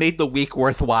 It made the week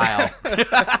worthwhile.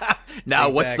 Now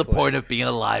exactly. What's the point of being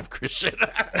alive, Christian?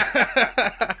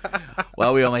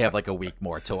 Well, we only have like a week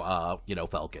more to you know,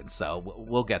 Falcon, so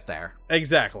we'll get there.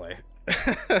 Exactly.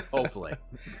 Hopefully.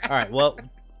 All right. Well,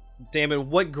 Damon,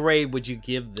 what grade would you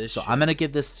give this show? I'm going to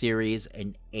give this series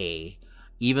an A,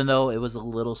 even though it was a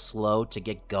little slow to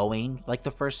get going, like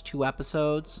the first 2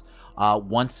 episodes.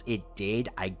 Once it did,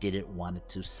 I didn't want it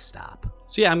to stop.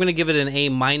 So yeah, I'm gonna give it an A-.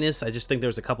 I just think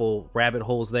there's a couple rabbit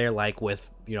holes there, like with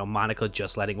Monica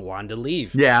just letting Wanda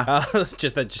leave. Yeah,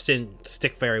 that just didn't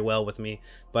stick very well with me.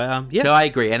 But yeah, no, I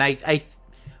agree, and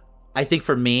I think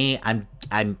for me,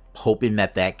 I'm hoping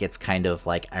that gets kind of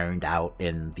like ironed out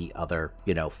in the other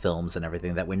films and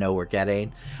everything that we know we're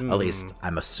getting. At least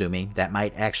I'm assuming that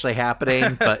might actually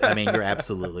happening. But I mean, you're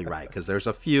absolutely right, because there's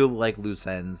a few like loose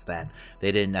ends that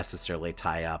they didn't necessarily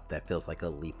tie up. That feels like a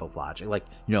leap of logic, like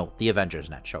the Avengers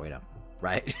not showing up,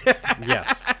 right?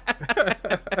 Yes.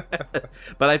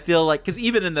 But I feel like, because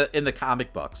even in the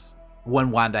comic books,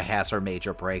 when Wanda has her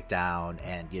major breakdown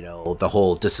and, the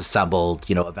whole disassembled,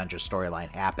 Avengers storyline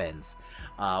happens,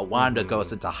 Wanda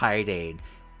goes into hiding.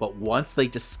 But once they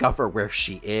discover where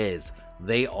she is,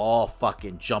 they all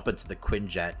fucking jump into the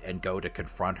Quinjet and go to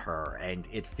confront her. And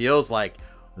it feels like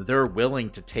they're willing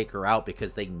to take her out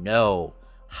because they know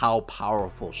how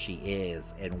powerful she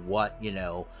is and what,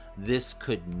 this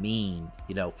could mean,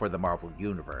 for the Marvel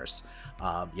Universe.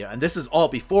 And this is all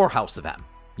before House of M,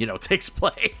 takes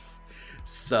place.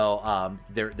 So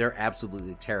they're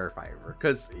absolutely terrified of her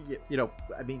because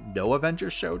no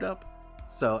Avengers showed up,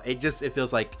 so it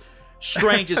feels like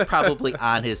Strange is probably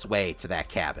on his way to that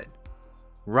cabin,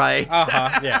 right?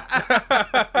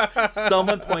 Yeah.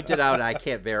 Someone pointed out, and I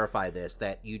can't verify this,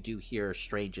 that you do hear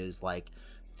Strange's like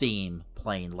theme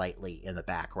playing lightly in the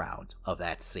background of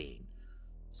that scene.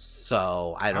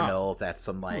 So I don't know if that's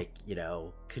some like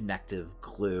connective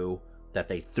clue that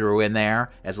they threw in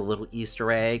there as a little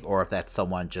Easter egg, or if that's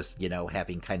someone just,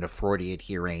 having kind of Freudian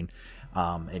hearing,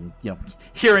 and,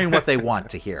 hearing what they want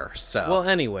to hear. So, well,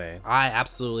 anyway, I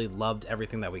absolutely loved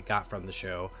everything that we got from the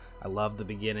show. I love the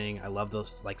beginning. I love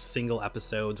those like single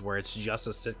episodes where it's just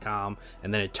a sitcom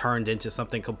and then it turned into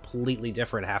something completely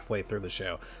different halfway through the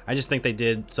show. I just think they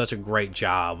did such a great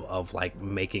job of like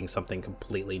making something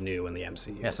completely new in the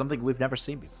MCU. Yeah, something we've never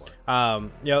seen before.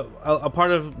 A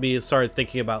part of me started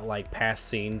thinking about like past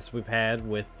scenes we've had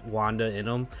with Wanda in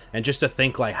them, and just to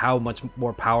think like how much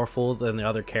more powerful than the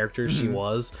other characters she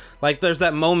was. Like there's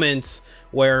that moment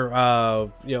where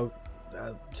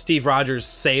Steve Rogers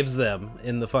saves them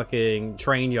in the fucking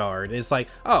train yard. It's like,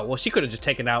 oh well, she could have just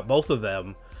taken out both of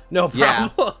them, no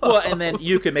problem. Yeah. Well, and then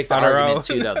you could make the argument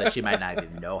too, though, that she might not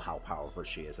even know how powerful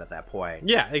she is at that point.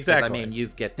 Yeah, exactly. I mean, you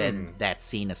get then that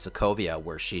scene of Sokovia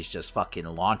where she's just fucking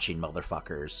launching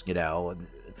motherfuckers.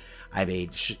 I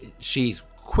mean, she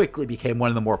quickly became one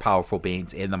of the more powerful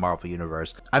beings in the Marvel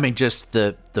Universe. I mean, just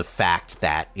the fact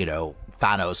that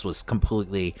Thanos was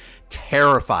completely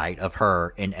terrified of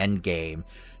her in Endgame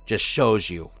just shows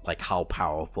you like how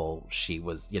powerful she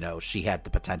was, she had the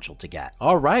potential to get.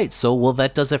 All right, so well,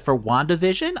 that does it for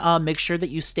WandaVision. Make sure that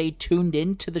you stay tuned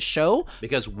in to the show,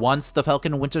 because once the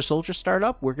Falcon and Winter Soldier start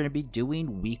up, we're going to be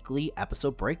doing weekly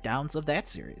episode breakdowns of that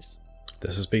series.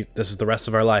 This is the rest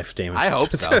of our life, Damon. I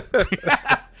hope so.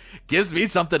 Gives me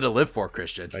something to live for,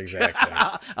 Christian. Exactly.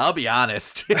 I'll be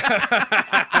honest.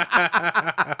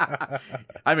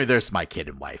 I mean, there's my kid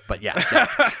and wife, but yeah.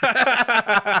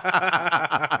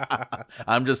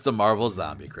 I'm just a Marvel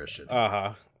zombie, Christian.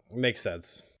 Makes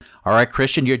sense. All right,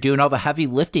 Christian, you're doing all the heavy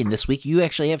lifting this week. You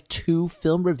actually have 2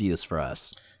 film reviews for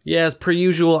us. Yeah, as per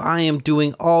usual, I am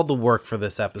doing all the work for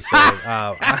this episode.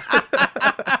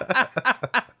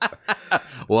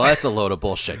 Well, that's a load of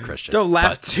bullshit, Christian. Don't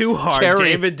laugh too hard,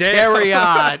 David. Carry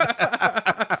on.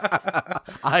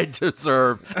 I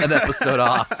deserve an episode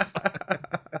off.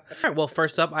 All right, well,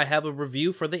 first up, I have a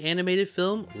review for the animated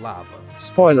film Lava.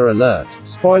 Spoiler alert.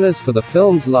 Spoilers for the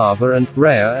films Lava and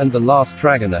Raya and The Last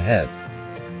Dragon ahead.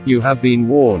 You have been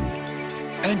warned.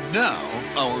 And now,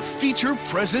 our feature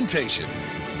presentation.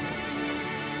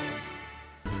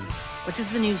 What does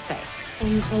the news say?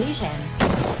 Invasion.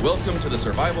 Welcome to the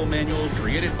survival manual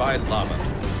created by Lava.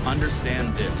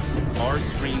 Understand this. Our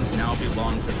screens now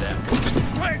belong to them.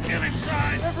 Quick, get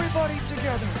inside! Everybody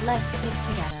together. Let's stick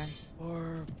together.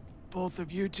 Or both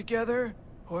of you together?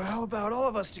 Or how about all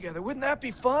of us together? Wouldn't that be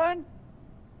fun?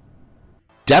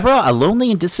 Deborah, a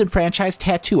lonely and disenfranchised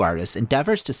tattoo artist,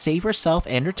 endeavors to save herself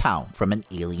and her town from an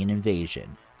alien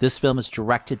invasion. This film is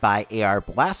directed by A.R.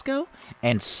 Blasco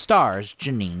and stars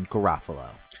Janine Garofalo.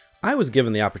 I was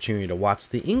given the opportunity to watch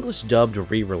the English dubbed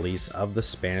re-release of the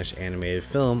Spanish animated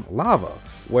film Lava,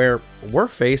 where we're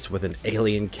faced with an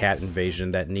alien cat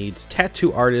invasion that needs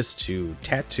tattoo artists to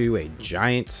tattoo a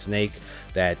giant snake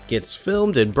that gets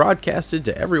filmed and broadcasted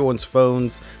to everyone's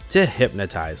phones to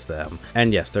hypnotize them.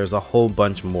 And yes, there's a whole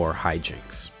bunch more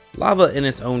hijinks. Lava in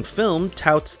its own film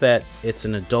touts that it's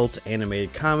an adult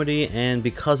animated comedy, and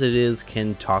because it is,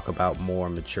 can talk about more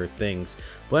mature things.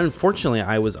 But unfortunately,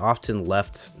 I was often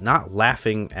left not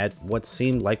laughing at what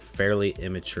seemed like fairly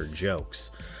immature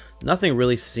jokes. Nothing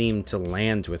really seemed to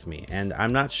land with me, and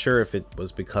I'm not sure if it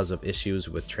was because of issues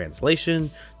with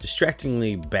translation,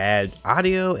 distractingly bad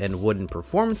audio, and wooden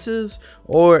performances,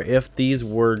 or if these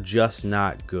were just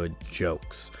not good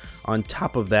jokes. On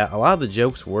top of that, a lot of the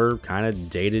jokes were kind of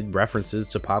dated references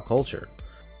to pop culture.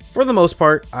 For the most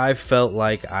part, I felt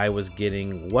like I was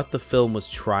getting what the film was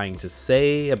trying to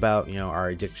say about, our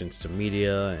addictions to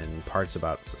media and parts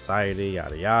about society,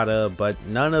 yada yada, but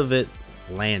none of it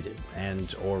landed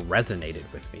or resonated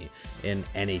with me in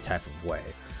any type of way.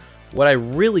 What I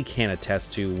really can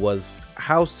attest to was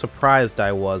how surprised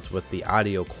I was with the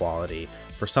audio quality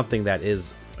for something that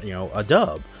is, a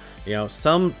dub.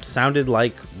 Some sounded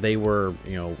like they were,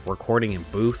 recording in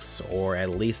booths or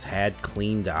at least had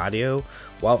cleaned audio,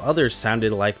 while others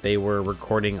sounded like they were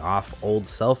recording off old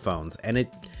cell phones, and it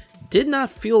did not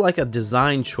feel like a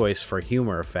design choice for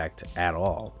humor effect at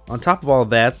all. On top of all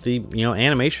that, the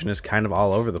animation is kind of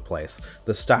all over the place.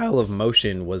 The style of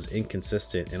motion was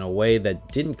inconsistent in a way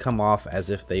that didn't come off as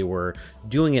if they were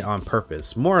doing it on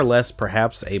purpose, more or less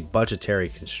perhaps a budgetary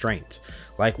constraint.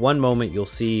 Like one moment you'll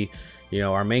see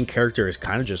our main character is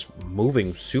kind of just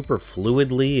moving super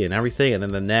fluidly and everything, and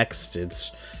then the next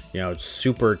it's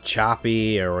super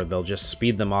choppy, or they'll just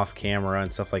speed them off camera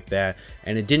and stuff like that,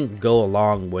 and it didn't go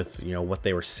along with what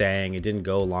they were saying. It didn't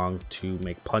go along to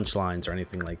make punchlines or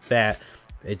anything like that.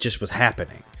 It just was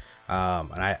happening,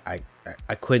 and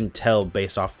I couldn't tell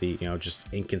based off the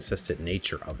just inconsistent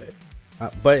nature of it.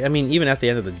 But I mean, even at the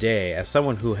end of the day, as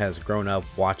someone who has grown up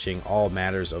watching all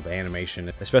matters of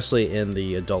animation, especially in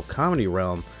the adult comedy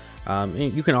realm,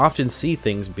 you can often see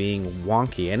things being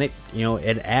wonky, and it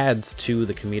adds to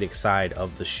the comedic side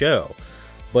of the show.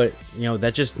 But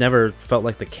that just never felt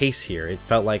like the case here. It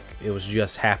felt like it was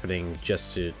just happening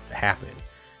just to happen.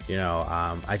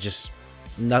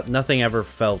 Nothing ever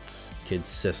felt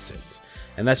consistent,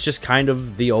 and that's just kind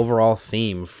of the overall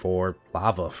theme for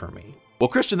Lava for me. Well,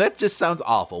 Christian, that just sounds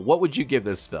awful. What would you give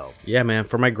this film? Yeah, man,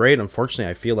 for my grade, unfortunately,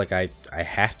 I feel like I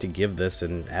have to give this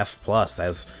an F+,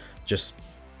 as just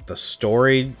the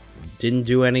story didn't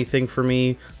do anything for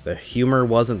me. The humor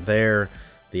wasn't there.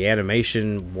 The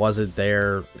animation wasn't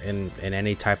there in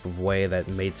any type of way that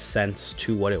made sense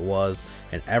to what it was.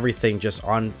 And everything just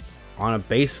on a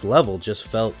base level just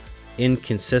felt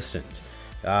inconsistent.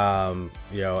 There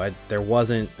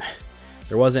wasn't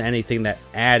anything that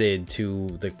added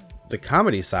to the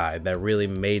comedy side that really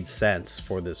made sense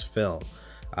for this film.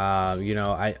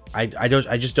 I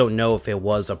just don't know if it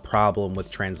was a problem with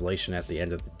translation at the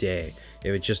end of the day,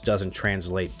 if it just doesn't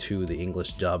translate to the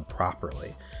English dub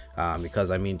properly.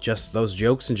 Because I mean, just those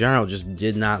jokes in general just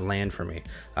did not land for me.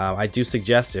 I do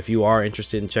suggest, if you are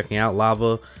interested in checking out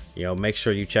Lava, make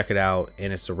sure you check it out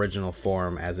in its original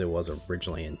form as it was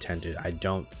originally intended. I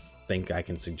don't think I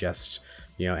can suggest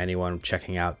anyone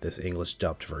checking out this English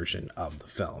dubbed version of the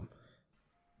film.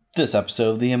 This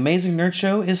episode of The Amazing Nerd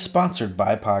Show is sponsored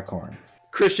by Podcorn.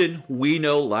 Christian, we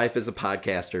know life as a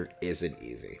podcaster isn't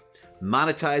easy.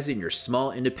 Monetizing your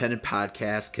small independent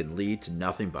podcast can lead to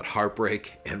nothing but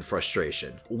heartbreak and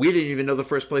frustration. We didn't even know the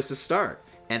first place to start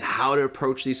and how to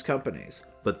approach these companies.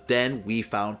 But then we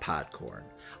found Podcorn,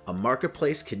 a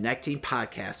marketplace connecting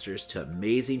podcasters to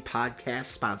amazing podcast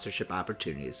sponsorship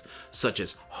opportunities, such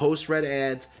as host-read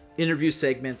ads, interview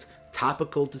segments,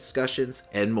 topical discussions,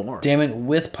 and more. Damn it,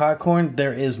 with Podcorn,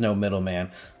 there is no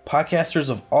middleman. Podcasters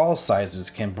of all sizes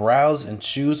can browse and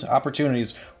choose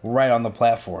opportunities right on the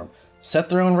platform, set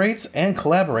their own rates, and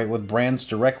collaborate with brands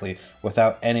directly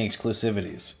without any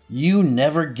exclusivities. You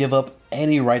never give up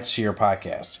any rights to your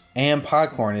podcast, and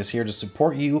Podcorn is here to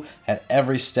support you at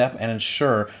every step and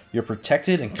ensure you're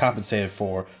protected and compensated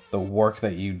for the work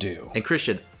that you do. And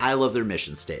Christian, I love their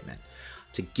mission statement: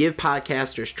 to give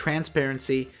podcasters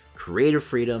transparency, creative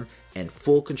freedom, and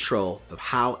full control of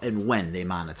how and when they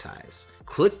monetize.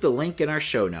 Click the link in our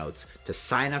show notes to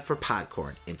sign up for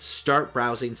Podcorn and start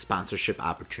browsing sponsorship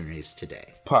opportunities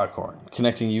today. Podcorn,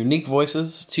 connecting unique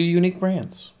voices to unique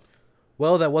brands.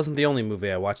 Well, that wasn't the only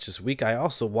movie I watched this week. I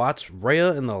also watched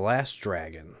Raya and the Last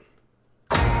Dragon.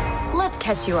 Let's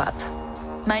catch you up.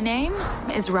 My name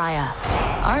is Raya.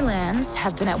 Our lands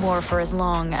have been at war for as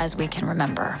long as we can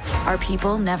remember. Our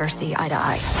people never see eye to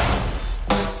eye.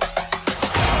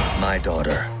 My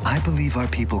daughter, I believe our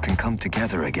people can come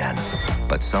together again.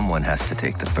 But someone has to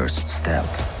take the first step.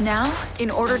 Now,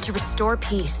 in order to restore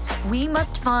peace, we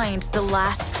must find the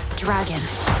last dragon.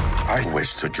 I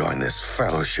wish to join this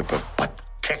fellowship of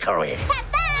butt-kickery.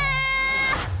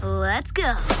 Let's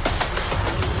go.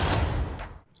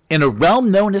 In a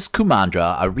realm known as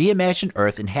Kumandra, a reimagined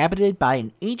Earth inhabited by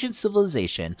an ancient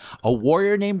civilization, a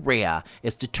warrior named Raya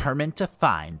is determined to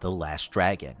find the last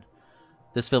dragon.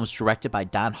 This film is directed by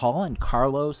Don Hall and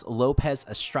Carlos Lopez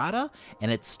Estrada,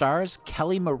 and it stars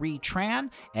Kelly Marie Tran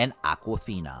and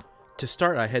Awkwafina. To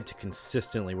start, I had to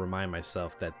consistently remind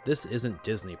myself that this isn't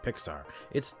Disney Pixar,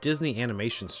 it's Disney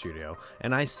Animation Studio,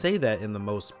 and I say that in the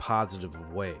most positive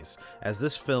of ways, as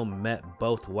this film met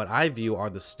both what I view are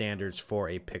the standards for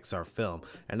a Pixar film,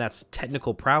 and that's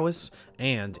technical prowess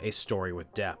and a story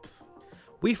with depth.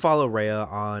 We follow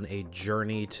Raya on a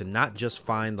journey to not just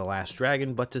find the last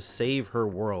dragon, but to save her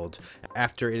world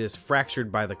after it is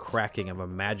fractured by the cracking of a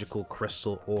magical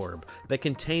crystal orb that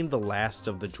contained the last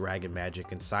of the dragon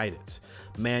magic inside it.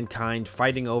 Mankind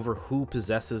fighting over who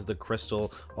possesses the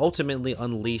crystal ultimately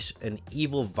unleash an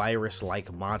evil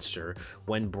virus-like monster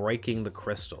when breaking the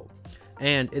crystal.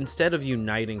 And instead of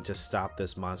uniting to stop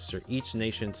this monster, each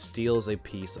nation steals a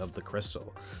piece of the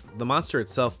crystal. The monster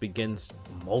itself begins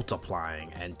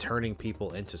multiplying and turning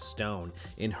people into stone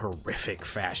in horrific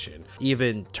fashion,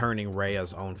 even turning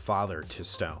Raya's own father to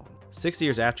stone. 6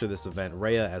 years after this event,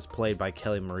 Raya, as played by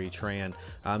Kelly Marie Tran,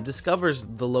 discovers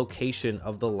the location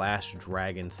of the last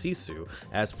dragon, Sisu,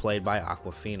 as played by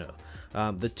Awkwafina.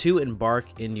 The two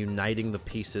embark in uniting the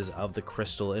pieces of the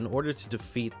crystal in order to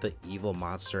defeat the evil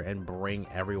monster and bring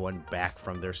everyone back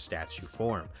from their statue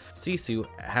form. Sisu,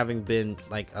 having been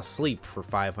asleep for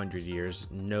 500 years,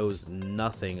 knows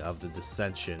nothing of the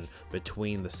dissension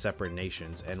between the separate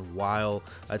nations, and while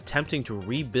attempting to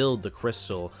rebuild the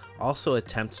crystal, also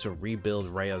attempts to rebuild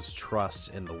Raya's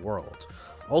trust in the world.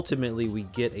 Ultimately, we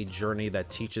get a journey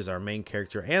that teaches our main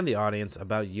character and the audience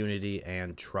about unity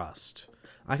and trust.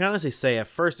 I can honestly say at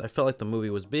first I felt like the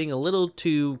movie was being a little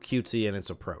too cutesy in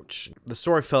its approach. The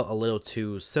story felt a little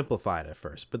too simplified at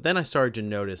first, but then I started to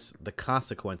notice the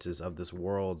consequences of this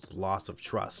world's loss of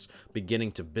trust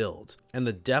beginning to build, and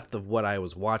the depth of what I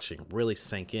was watching really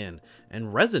sank in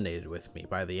and resonated with me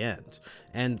by the end.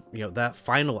 And that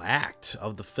final act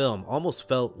of the film almost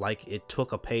felt like it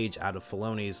took a page out of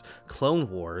Filoni's Clone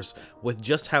Wars with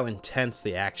just how intense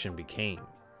the action became.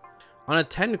 On a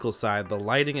technical side, the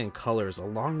lighting and colors,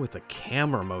 along with the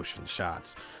camera motion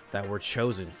shots that were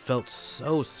chosen, felt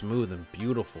so smooth and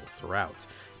beautiful throughout.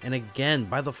 And again,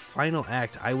 by the final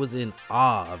act, I was in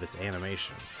awe of its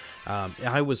animation.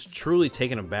 I was truly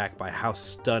taken aback by how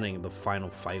stunning the final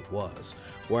fight was,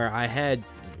 where I had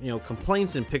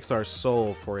complaints in Pixar's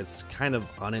Soul for its kind of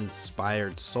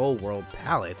uninspired Soul World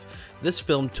palette. This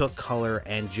film took color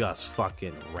and just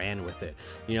fucking ran with it.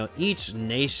 Each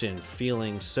nation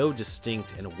feeling so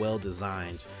distinct and well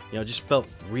designed, just felt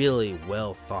really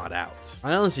well thought out.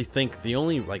 I honestly think the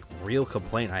only real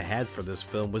complaint I had for this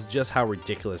film was just how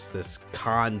ridiculous this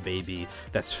Khan baby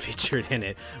that's featured in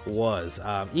it was.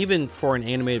 Even for an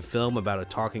animated film about a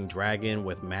talking dragon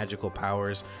with magical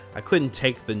powers, I couldn't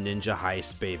take the ninja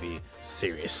heist baby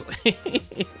seriously.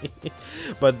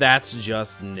 But that's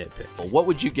just nitpicking. What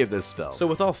would you give this film? So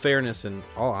with all fairness and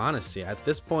all honesty, at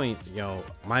this point,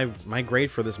 my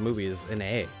grade for this movie is an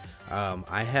A.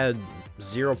 I had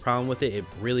zero problem with it. It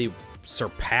really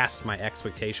surpassed my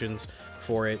expectations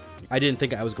for it. I didn't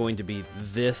think I was going to be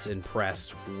this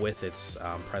impressed with its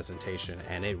presentation,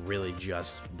 and it really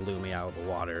just blew me out of the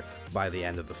water by the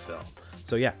end of the film.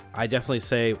 So yeah, I definitely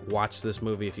say watch this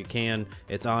movie if you can.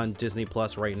 It's on Disney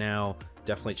Plus right now.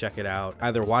 Definitely check it out.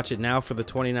 Either watch it now for the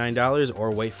 $29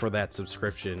 or wait for that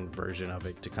subscription version of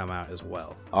it to come out as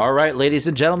well. All right, ladies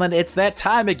and gentlemen, it's that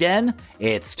time again.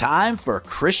 It's time for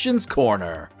Christian's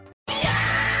Corner.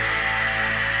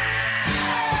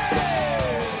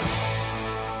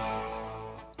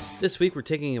 This week we're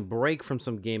taking a break from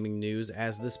some gaming news,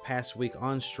 as this past week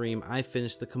on stream I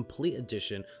finished the complete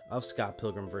edition of Scott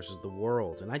Pilgrim vs. the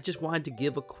World, and I just wanted to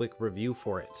give a quick review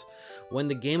for it. When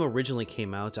the game originally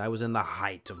came out, I was in the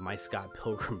height of my Scott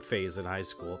Pilgrim phase in high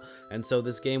school, and so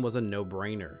this game was a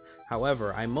no-brainer.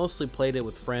 However, I mostly played it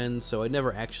with friends, so I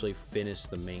never actually finished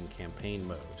the main campaign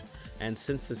mode. and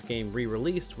since this game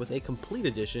re-released with a complete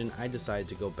edition, I decided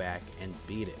to go back and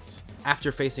beat it.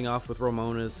 After facing off with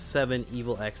Ramona's 7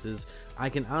 evil exes, I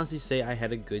can honestly say I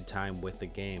had a good time with the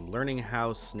game. Learning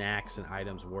how snacks and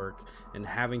items work and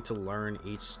having to learn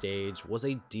each stage was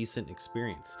a decent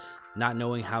experience. Not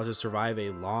knowing how to survive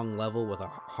a long level with a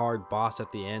hard boss at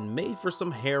the end made for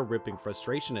some hair-ripping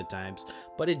frustration at times,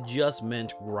 but it just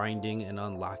meant grinding and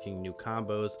unlocking new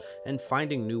combos and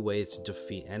finding new ways to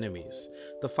defeat enemies.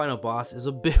 The final boss is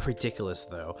a bit ridiculous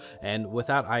though, and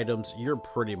without items you're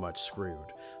pretty much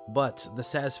screwed. But the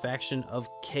satisfaction of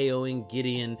KOing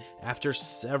Gideon after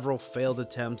several failed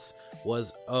attempts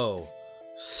was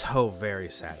so very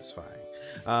satisfying.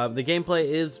 The gameplay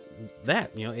is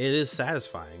that, it is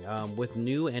satisfying, with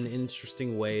new and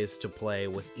interesting ways to play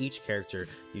with each character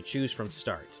you choose from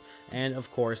start. And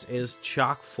of course, it is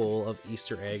chock full of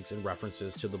Easter eggs and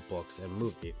references to the books and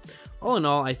movie. All in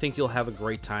all, I think you'll have a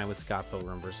great time with Scott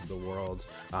Pilgrim vs. the World,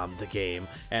 the game.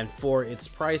 And for its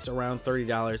price around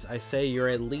 $30, I say you're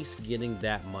at least getting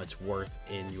that much worth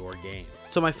in your game.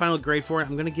 So my final grade for it,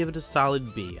 I'm going to give it a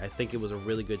solid B. I think it was a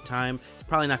really good time.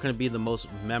 Probably not going to be the most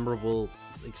memorable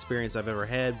experience I've ever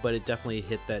had, but it definitely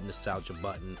hit that nostalgia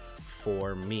button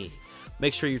for me.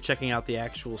 Make sure you're checking out the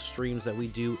actual streams that we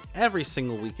do every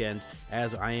single weekend,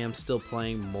 as I am still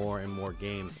playing more and more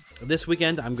games. This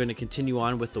weekend, I'm going to continue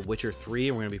on with The Witcher 3,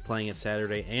 and we're going to be playing it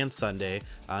Saturday and Sunday,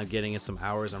 getting in some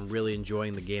hours. I'm really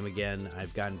enjoying the game again.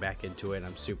 I've gotten back into it.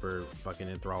 I'm super fucking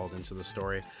enthralled into the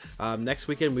story. Next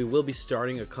weekend, we will be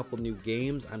starting a couple new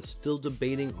games. I'm still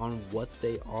debating on what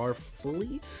they are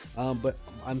fully, but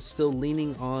I'm still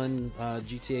leaning on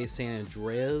GTA San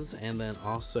Andreas, and then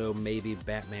also maybe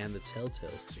Batman the Telltale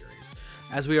series.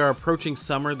 As we are approaching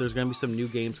summer, there's going to be some new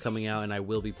games coming out, and I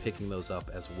will be picking those up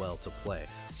as well to play.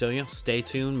 So, stay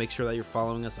tuned. Make sure that you're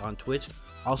following us on Twitch.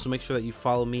 Also, make sure that you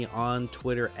follow me on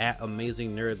Twitter at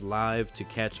AmazingNerdLive to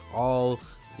catch all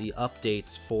the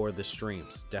updates for the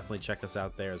streams. Definitely check us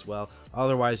out there as well.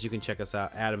 Otherwise, you can check us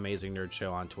out at Amazing Nerd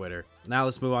Show on Twitter. Now,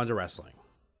 let's move on to wrestling.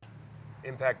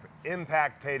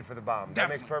 Impact paid for the bomb. That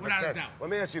makes perfect sense.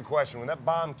 Let me ask you a question. When that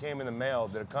bomb came in the mail,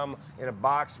 did it come in a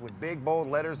box with big bold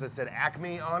letters that said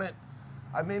Acme on it?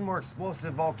 I made more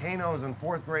explosive volcanoes in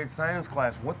 4th grade science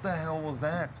class. What the hell was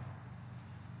that?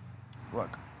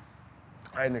 Look,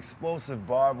 I had an explosive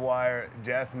barbed wire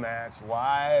death match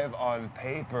live on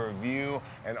pay-per-view,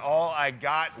 and all I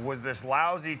got was this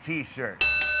lousy t-shirt.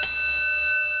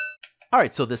 All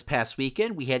right, so this past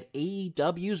weekend, we had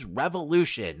AEW's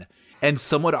Revolution. And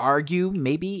some would argue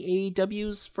maybe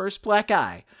AEW's first black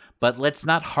eye. But let's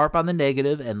not harp on the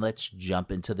negative, and let's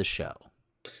jump into the show.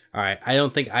 All right, I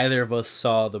don't think either of us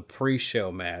saw the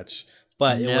pre-show match,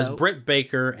 but it was Britt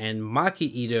Baker and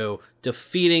Maki Ito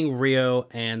defeating Rio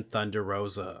and Thunder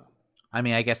Rosa. I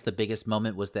mean, I guess the biggest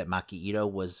moment was that Maki Ito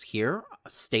was here,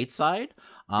 stateside.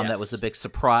 Yes. That was a big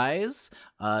surprise.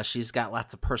 She's got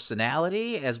lots of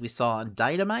personality, as we saw on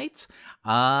Dynamite.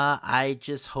 I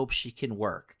just hope she can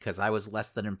work, because I was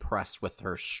less than impressed with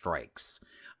her strikes.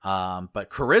 But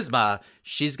charisma,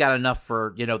 she's got enough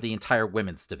for, the entire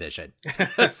women's division.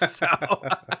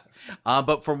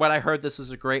 But from what I heard, this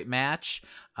was a great match.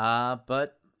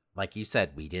 But like you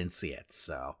said, we didn't see it.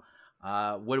 So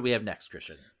what do we have next,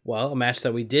 Christian? Well, a match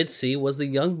that we did see was the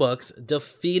Young Bucks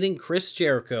defeating Chris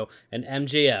Jericho and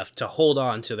MJF to hold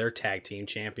on to their tag team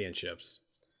championships.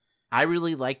 I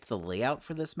really liked the layout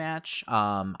for this match.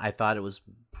 I thought it was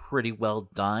pretty well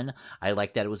done. I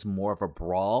liked that it was more of a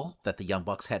brawl, that the Young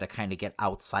Bucks had to kind of get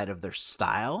outside of their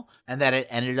style, and that it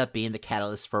ended up being the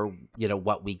catalyst for,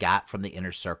 what we got from the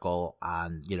Inner Circle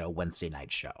on, Wednesday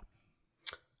night show.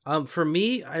 For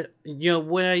me,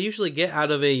 when I usually get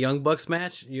out of a Young Bucks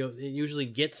match, it usually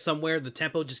gets somewhere. The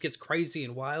tempo just gets crazy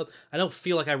and wild. I don't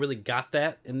feel like I really got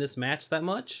that in this match that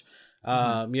much.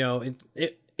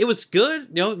 It was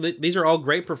good. These are all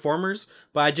great performers,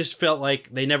 but I just felt like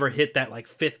they never hit that like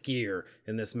 5th gear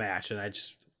in this match, and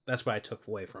that's what I took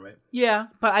away from it. Yeah,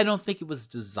 but I don't think it was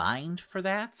designed for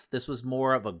that. This was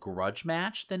more of a grudge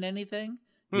match than anything.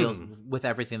 With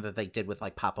everything that they did with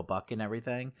like Papa Buck and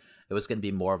everything, it was going to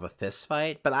be more of a fist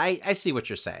fight. But I see what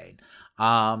you're saying.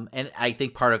 And I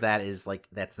think part of that is like,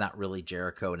 that's not really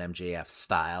Jericho and MJF's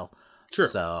style. Sure.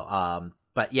 So,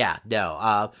 but yeah,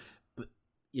 no,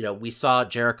 we saw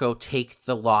Jericho take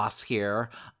the loss here.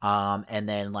 And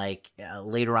then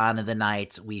later on in the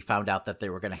night, we found out that they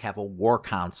were going to have a war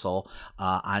council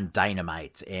on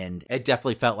Dynamite. And it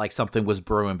definitely felt like something was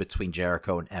brewing between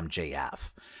Jericho and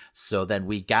MJF. So then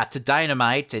we got to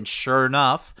Dynamite, and sure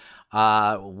enough,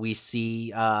 We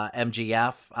see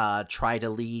MJF try to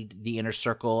lead the Inner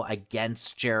Circle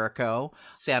against Jericho.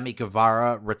 Sammy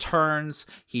Guevara returns.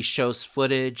 He shows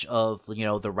footage of,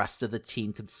 the rest of the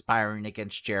team conspiring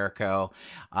against Jericho.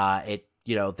 It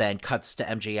then cuts to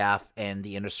MJF and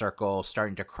the Inner Circle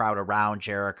starting to crowd around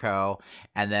Jericho.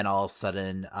 And then all of a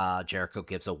sudden, Jericho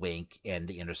gives a wink and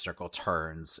the Inner Circle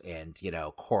turns and,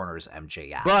 corners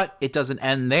MJF. But it doesn't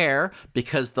end there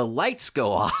because the lights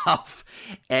go off.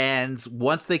 And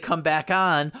once they come back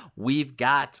on, we've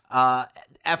got FTR,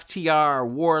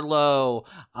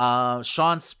 Wardlow,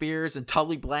 Sean Spears, and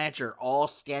Tully Blanchard all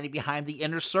standing behind the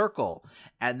Inner Circle.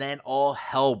 And then all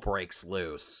hell breaks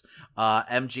loose.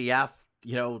 MJF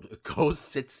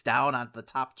sits down on the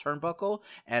top turnbuckle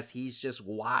as he's just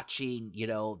watching,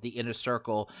 the Inner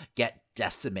Circle get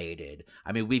decimated.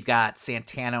 I mean, we've got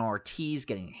Santana Ortiz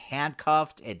getting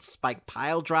handcuffed and Spike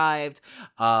pile drived.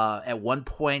 At one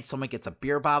point, someone gets a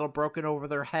beer bottle broken over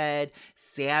their head.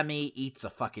 Sammy eats a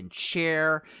fucking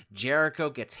chair. Jericho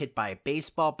gets hit by a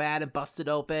baseball bat and busted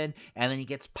open. And then he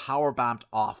gets powerbombed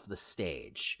off the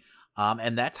stage.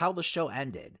 And that's how the show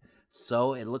ended.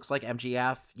 So it looks like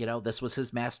MJF, this was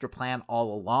his master plan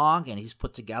all along, and he's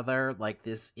put together like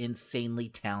this insanely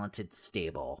talented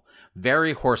stable.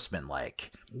 Very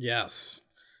Horseman-like. Yes.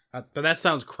 But that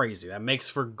sounds crazy. That makes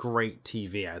for great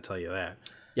TV, I tell you that.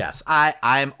 Yes,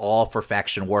 I'm all for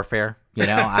faction warfare.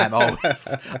 I'm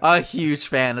always a huge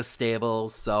fan of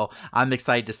stables, so I'm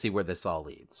excited to see where this all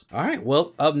leads. All right,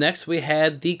 well, up next we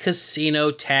had the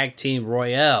Casino Tag Team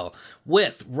Royale,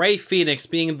 with Rey Fenix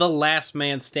being the last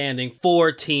man standing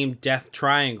for Team Death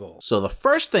Triangle. So the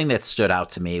first thing that stood out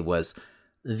to me was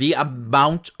the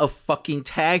amount of fucking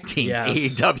tag teams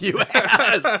AEW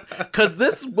has. Because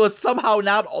this was somehow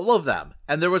not all of them.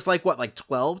 And there was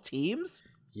 12 teams?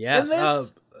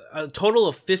 Yes, a total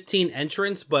of 15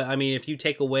 entrants, but I mean, if you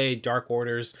take away Dark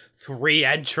Order's 3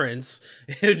 entrants,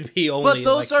 it would be only. But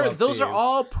those teams. Are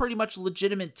all pretty much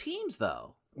legitimate teams,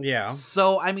 though. Yeah.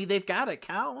 So I mean, they've got to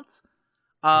count.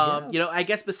 Yes. I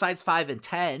guess besides 5 and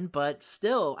 10, but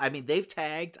still, I mean, they've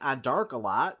tagged on Dark a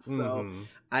lot. So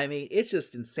I mean, it's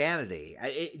just insanity.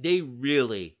 They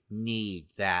really need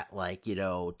that,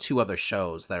 2 other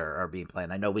shows that are being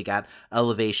planned. I know we got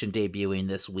Elevation debuting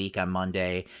this week on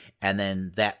Monday, and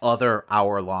then that other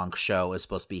hour-long show is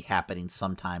supposed to be happening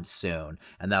sometime soon,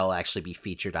 and that'll actually be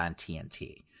featured on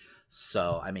TNT.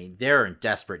 So, I mean, they're in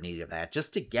desperate need of that,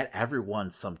 just to get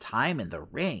everyone some time in the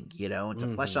ring, and to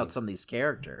flesh out some of these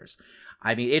characters.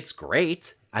 I mean, it's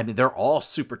great. I mean, they're all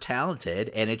super talented,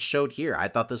 and it showed here. I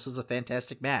thought this was a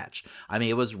fantastic match. I mean,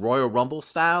 it was Royal Rumble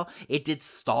style. It did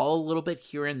stall a little bit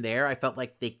here and there. I felt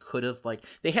like they could have,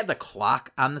 they had the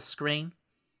clock on the screen,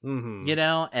 and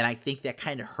I think that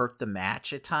kind of hurt the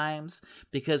match at times,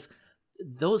 because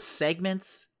those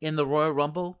segments in the Royal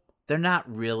Rumble, they're not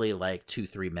really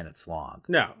 2-3 minutes long.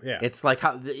 No, yeah. It's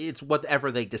it's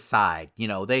whatever they decide.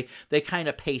 They kind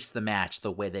of pace the match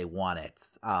the way they want it.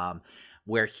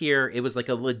 Where here it was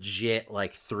a legit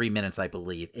 3 minutes, I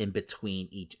believe, in between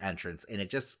each entrance, and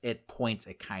at points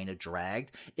it kind of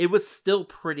dragged. It was still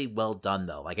pretty well done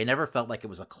though. I never felt like it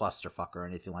was a clusterfuck or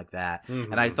anything like that.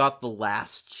 And I thought the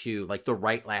last 2,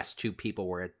 the last 2 people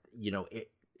were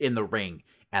in the ring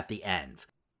at the end.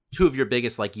 2 of your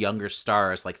biggest younger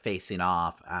stars facing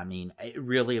off. I mean, it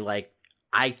really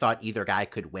I thought either guy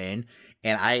could win.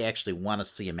 And I actually want to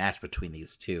see a match between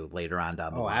these 2 later on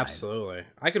down the line. Oh, absolutely.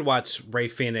 I could watch Rey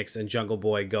Fenix and Jungle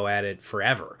Boy go at it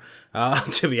forever,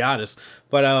 to be honest.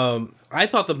 But I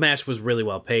thought the match was really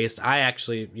well paced. I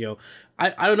actually,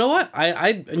 I don't know what.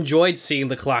 I enjoyed seeing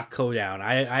the clock go down.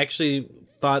 I actually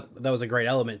thought that was a great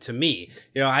element to me.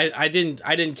 I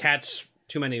didn't catch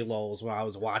too many lulls when I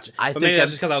was watching. Maybe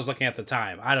that's just because I was looking at the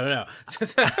time. I don't know.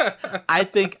 I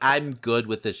think I'm good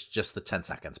with this, just the 10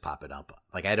 seconds popping up.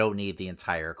 I don't need the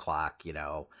entire clock,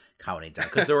 counting down.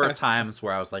 Because there were times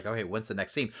where I was like, okay, when's the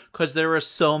next scene? Because there were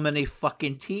so many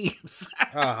fucking teams.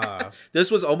 This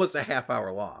was almost a half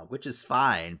hour long, which is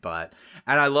fine. And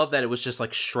I love that it was just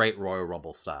straight Royal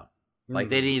Rumble style. They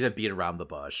didn't even beat around the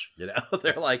bush, They're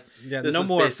this no is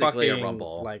more basically fucking, a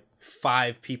Rumble.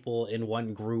 5 people in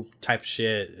one group type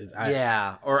shit.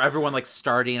 Or everyone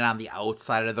starting on the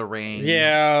outside of the ring.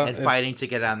 Yeah. And fighting to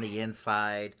get on the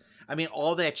inside. I mean,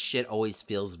 all that shit always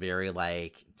feels very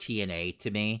TNA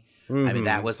to me. I mean,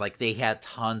 that was they had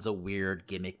tons of weird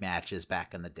gimmick matches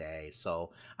back in the day.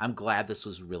 So I'm glad this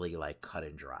was really cut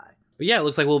and dry. But yeah, it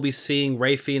looks like we'll be seeing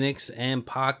Rey Fenix and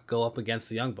Pac go up against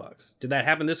the Young Bucks. Did that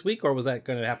happen this week, or was that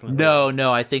going to happen?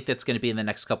 No. I think that's going to be in the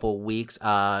next couple of weeks.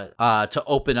 To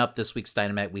open up this week's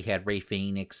Dynamite, we had Rey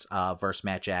Fenix versus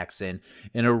Matt Jackson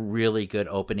in a really good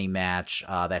opening match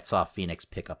that saw Phoenix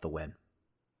pick up the win.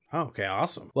 Okay,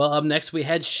 awesome. Well, up next we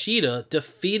had Shida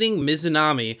defeating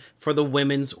Mizunami for the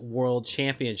Women's World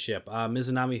Championship.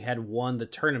 Mizunami had won the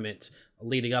tournament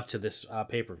leading up to this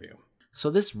pay-per-view.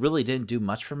 So this really didn't do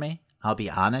much for me, I'll be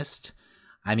honest.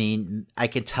 I mean, I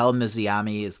could tell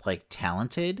Mizunami is like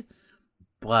talented,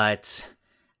 but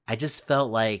I just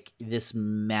felt like this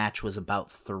match was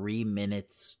about 3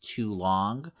 minutes too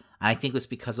long. And I think it was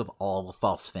because of all the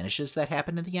false finishes that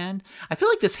happened in the end. I feel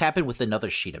like this happened with another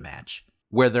Shida match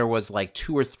where there was like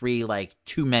 2 or 3 like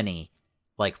too many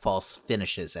like false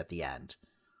finishes at the end.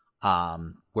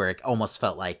 Where it almost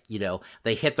felt like, you know,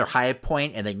 they hit their high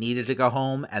point and they needed to go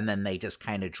home, and then they just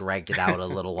kind of dragged it out a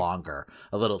little longer,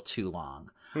 a little too long.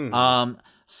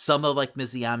 Some of like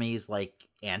Mizunami's like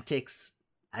antics,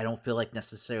 I don't feel like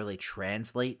necessarily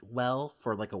translate well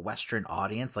for like a Western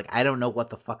audience. Like, I don't know what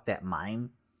the fuck that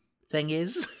mime thing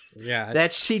is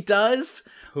that she does.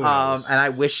 Who knows? And I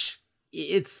wish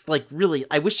it's like really,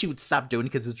 I wish she would stop doing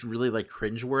it because it's really like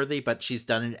cringeworthy, but she's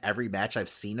done in every match I've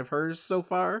seen of hers so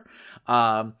far.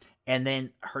 And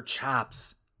then her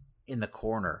chops in the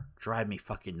corner drive me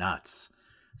fucking nuts.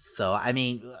 So, I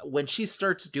mean, when she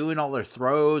starts doing all her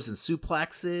throws and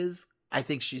suplexes, I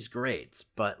think she's great.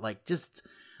 But like just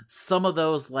some of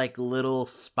those like little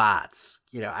spots,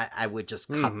 you know, I would just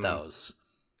cut those.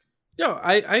 No,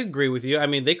 I agree with you. I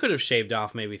mean, they could have shaved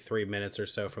off maybe 3 minutes or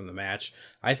so from the match.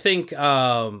 I think,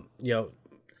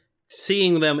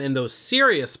 seeing them in those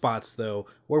serious spots, though,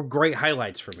 were great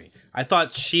highlights for me. I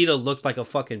thought Shida looked like a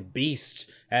fucking beast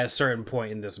at a certain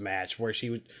point in this match where she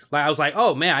would, like, I was like,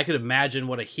 oh man, I could imagine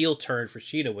what a heel turn for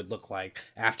Shida would look like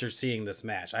after seeing this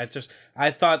match.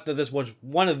 I thought that this was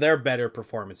one of their better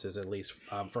performances, at least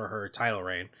for her title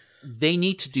reign. They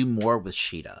need to do more with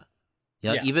Shida.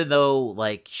 You know, even though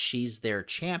like she's their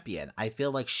champion, I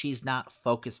feel like she's not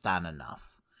focused on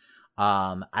enough.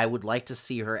 I would like to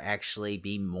see her actually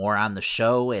be more on the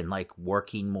show and like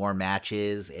working more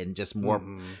matches and just more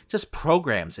just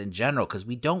programs in general, because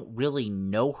we don't really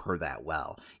know her that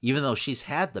well, even though she's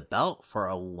had the belt for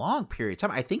a long period of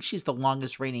time. I think she's the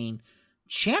longest reigning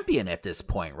champion at this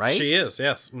point, right? She is,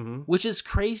 yes. Which is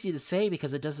crazy to say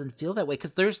because it doesn't feel that way,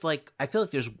 because there's like, I feel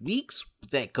like there's weeks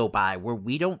that go by where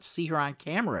we don't see her on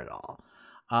camera at all,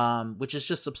 which is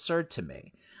just absurd to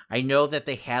me. I know that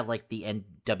they had like the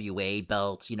NWA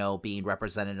belt, you know, being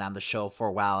represented on the show for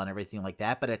a while and everything like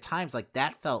that, but at times like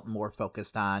that felt more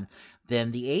focused on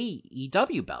than the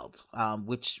AEW belt,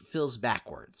 which feels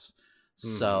backwards.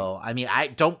 So, I mean, I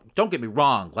don't get me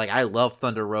wrong. Like, I love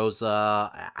Thunder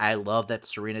Rosa. I love that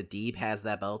Serena Deeb has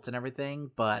that belt and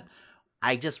everything, but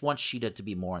I just want Shida to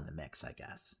be more in the mix, I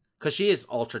guess, because she is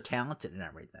ultra talented and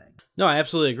everything. No, I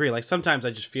absolutely agree. Like, sometimes I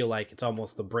just feel like it's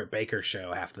almost the Britt Baker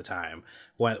show half the time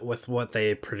with what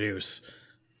they produce.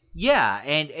 Yeah,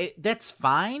 and that's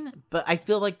fine, but I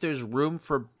feel like there's room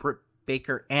for Britt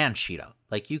Baker and Shida.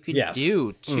 Like, you can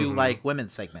do 2 like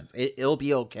women's segments. It'll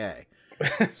be okay.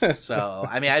 So,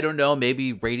 I mean, I don't know,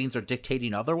 maybe ratings are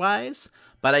dictating otherwise,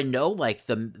 but I know like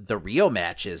the Rio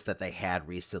matches that they had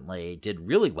recently did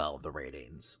really well in the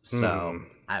ratings. So,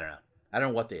 I don't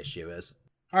know what the issue is.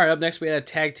 All right, up next we had a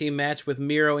tag team match with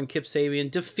Miro and Kip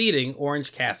Sabian defeating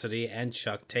Orange Cassidy and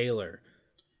Chuck Taylor.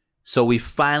 So we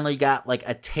finally got like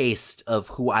a taste of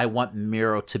who I want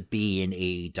Miro to be in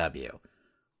AEW.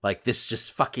 Like this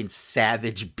just fucking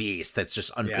savage beast that's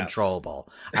just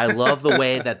uncontrollable. Yes. I love the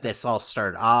way that this all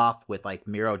started off with like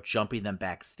Miro jumping them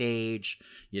backstage,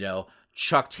 you know,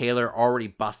 Chuck Taylor already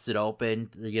busted open,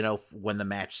 you know, when the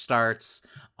match starts.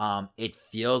 It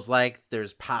feels like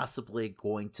there's possibly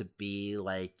going to be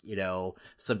like, you know,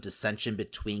 some dissension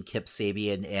between Kip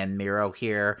Sabian and Miro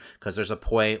here, because there's a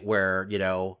point where, you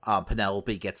know,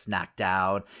 Penelope gets knocked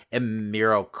down and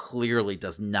Miro clearly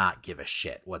does not give a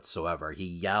shit whatsoever. He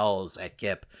yells at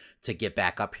Kip to get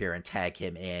back up here and tag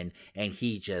him in, and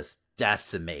he just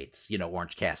decimates, you know,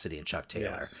 Orange Cassidy and Chuck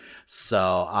Taylor. Yes.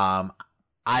 So,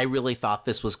 I really thought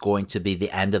this was going to be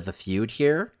the end of the feud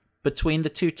here between the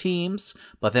two teams.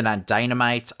 But then on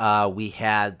Dynamite, we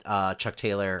had Chuck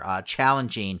Taylor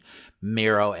challenging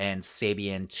Miro and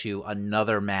Sabian to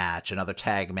another match, another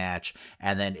tag match.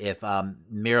 And then if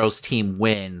Miro's team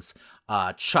wins,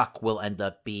 Chuck will end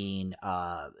up being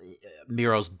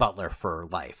Miro's butler for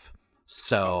life.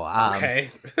 So okay.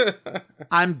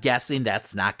 I'm guessing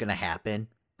that's not going to happen.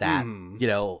 that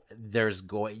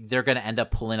they're going to end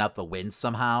up pulling out the win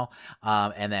somehow,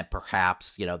 and then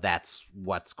perhaps that's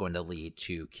what's going to lead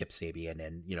to Kip Sabian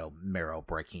and Miro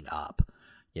breaking up,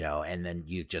 and then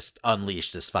you just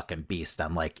unleash this fucking beast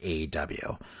on like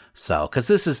AEW. So because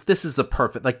this is the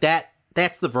perfect like that.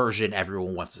 That's the version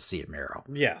everyone wants to see of Miro.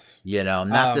 Yes.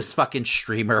 Not this fucking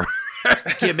streamer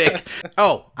gimmick.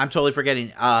 Oh, I'm totally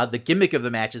forgetting. The gimmick of the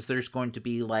match is there's going to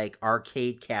be like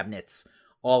arcade cabinets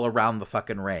all around the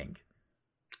fucking ring.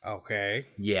 Okay.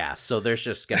 Yeah, so there's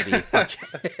just going to be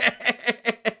fucking...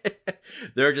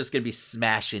 They're just going to be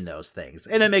smashing those things.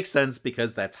 And it makes sense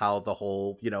because that's how the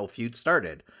whole, feud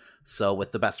started. So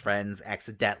with the best friends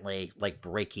accidentally like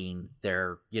breaking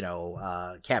their,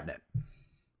 cabinet.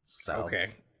 So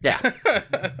okay, yeah,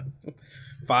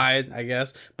 fine, I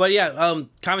guess. But yeah,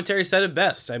 commentary said it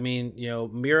best. I mean,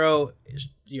 Miro,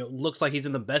 looks like he's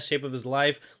in the best shape of his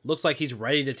life. Looks like he's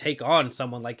ready to take on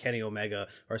someone like Kenny Omega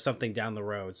or something down the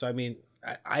road. So I mean,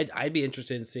 I'd be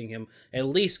interested in seeing him at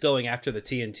least going after the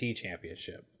TNT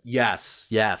championship. Yes,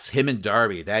 him and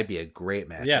Darby, that'd be a great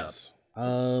matchup. Yes.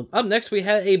 Up next, we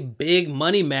had a big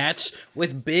money match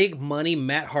with Big Money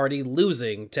Matt Hardy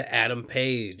losing to Adam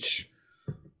Page.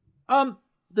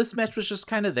 This match was just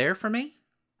kind of there for me,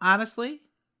 honestly.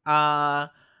 I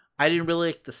didn't really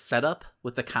like the setup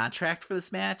with the contract for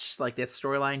this match. Like, that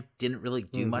storyline didn't really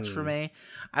do much for me.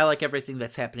 I like everything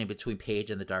that's happening between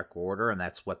Page and the Dark Order, and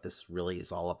that's what this really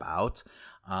is all about.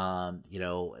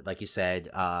 Like you said,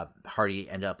 Hardy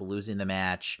ended up losing the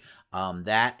match.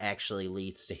 That actually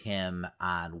leads to him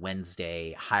on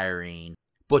Wednesday hiring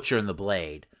Butcher and the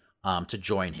Blade to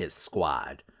join his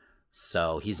squad.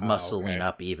 So he's muscling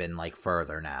up even like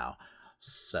further now.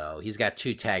 So he's got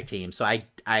 2 tag teams. So I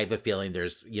have a feeling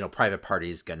there's, Private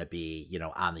Party's going to be,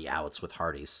 on the outs with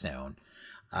Hardy soon.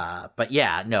 But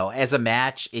yeah, no, as a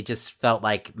match, it just felt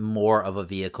like more of a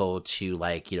vehicle to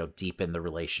like, deepen the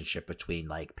relationship between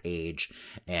like Page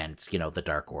and, the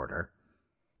Dark Order.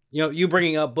 You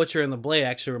bringing up Butcher and the Blade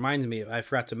actually reminded me, I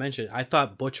forgot to mention, I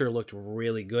thought Butcher looked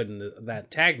really good in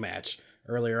that tag match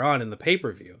earlier on in the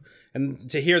pay-per-view. And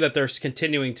to hear that they're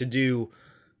continuing to do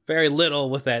very little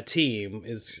with that team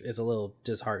is a little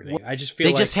disheartening. I just feel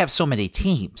they just have so many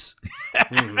teams.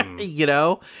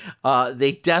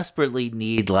 They desperately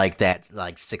need like that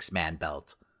like 6-man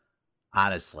belt.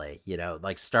 Honestly,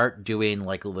 like start doing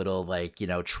like little like,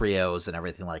 trios and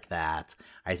everything like that.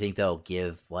 I think they'll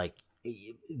give like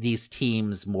these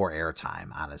teams more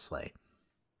airtime, honestly.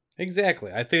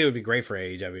 Exactly. I think it would be great for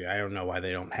AEW. I don't know why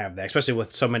they don't have that, especially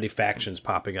with so many factions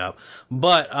popping up.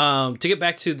 But to get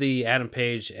back to the Adam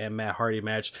Page and Matt Hardy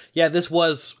match, yeah, this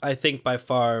was, I think, by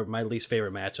far my least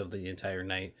favorite match of the entire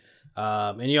night.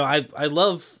 And I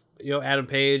love Adam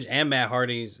Page and Matt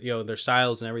Hardy, their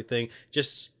styles and everything.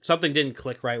 Just something didn't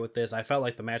click right with this. I felt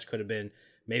like the match could have been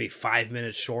maybe 5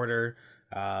 minutes shorter.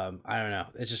 I don't know.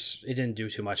 It didn't do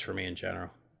too much for me in general.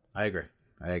 I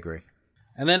agree.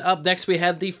 And then up next, we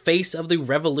had the Face of the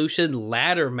Revolution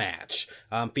ladder match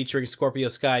featuring Scorpio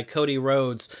Sky, Cody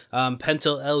Rhodes,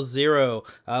 Pentel El Zero,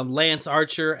 Lance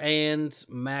Archer, and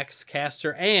Max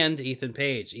Caster, and Ethan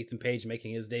Page. Ethan Page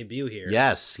making his debut here.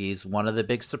 Yes, he's one of the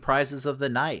big surprises of the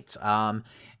night.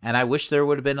 And I wish there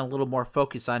would have been a little more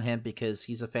focus on him because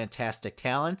he's a fantastic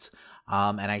talent.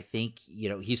 And I think,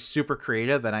 he's super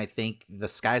creative, and I think the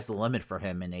sky's the limit for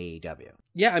him in AEW.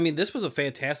 Yeah, I mean, this was a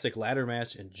fantastic ladder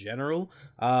match in general.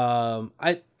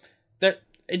 It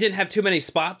didn't have too many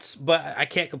spots, but I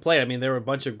can't complain. I mean, there were a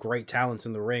bunch of great talents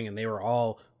in the ring, and they were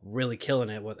all really killing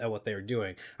it at what they were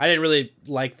doing. I didn't really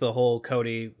like the whole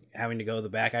Cody having to go to the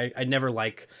back. I never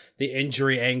like the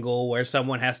injury angle where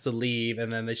someone has to leave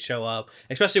and then they show up,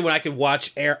 especially when I could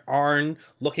watch Arn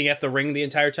looking at the ring the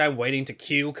entire time waiting to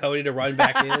cue Cody to run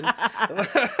back in.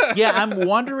 Yeah, I'm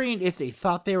wondering if they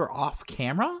thought they were off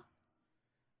camera.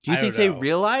 Do you think they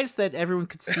realized that everyone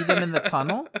could see them in the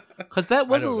tunnel? Because that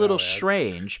was a little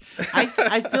strange.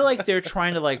 I feel like they're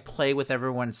trying to like play with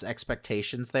everyone's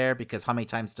expectations there, because how many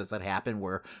times does that happen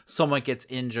where someone gets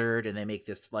injured and they make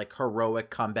this like heroic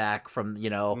comeback from,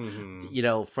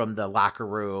 from the locker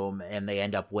room and they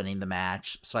end up winning the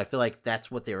match. So I feel like that's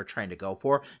what they were trying to go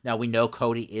for. Now we know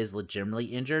Cody is legitimately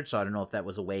injured, so I don't know if that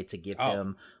was a way to give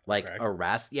him like a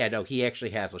rest. Yeah, no, he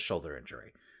actually has a shoulder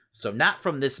injury. So not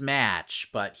from this match,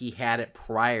 but he had it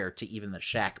prior to even the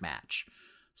Shaq match.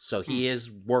 So he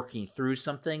is working through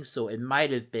something. So it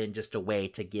might have been just a way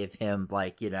to give him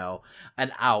like,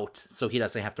 an out so he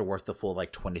doesn't have to work the full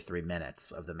like 23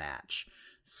 minutes of the match.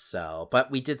 So, but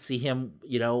we did see him,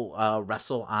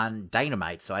 wrestle on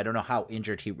Dynamite. So I don't know how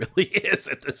injured he really is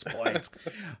at this point.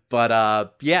 But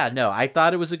I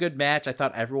thought it was a good match. I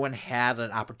thought everyone had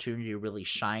an opportunity to really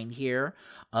shine here.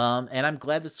 And I'm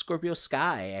glad that Scorpio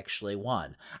Sky actually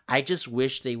won. I just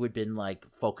wish they would have been like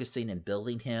focusing and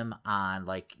building him on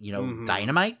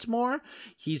Dynamite more.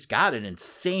 He's got an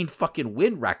insane fucking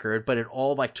win record, but it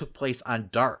all like took place on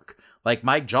Dark. Like,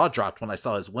 my jaw dropped when I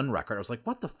saw his win record. I was like,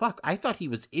 what the fuck? I thought he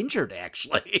was injured,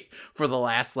 actually, for the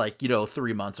last,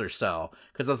 3 months or so.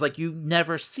 Because I was like, you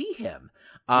never see him.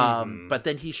 But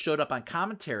then he showed up on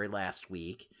commentary last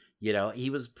week. He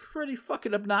was pretty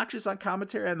fucking obnoxious on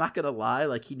commentary. I'm not going to lie.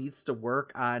 Like, he needs to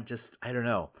work on just, I don't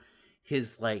know,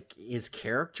 his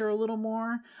character a little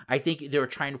more. I think they were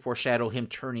trying to foreshadow him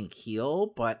turning heel,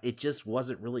 but it just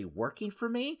wasn't really working for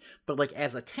me. But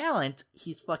as a talent,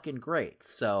 he's fucking great.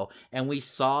 So, and we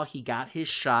saw he got his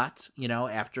shot,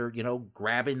 after,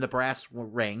 grabbing the brass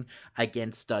ring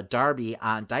against Darby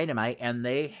on Dynamite, and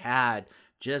they had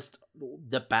just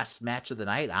the best match of the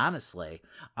night, honestly.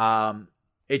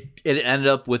 It ended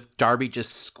up with Darby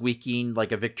just squeaking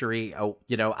like a victory,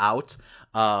 out,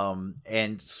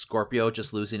 and Scorpio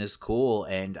just losing his cool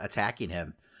and attacking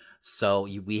him. So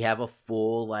we have a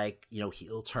full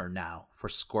heel turn now for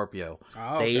Scorpio.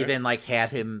 Oh, okay. They even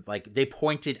had him they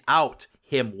pointed out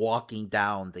him walking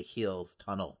down the heel's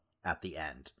tunnel at the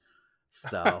end.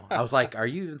 So I was like, are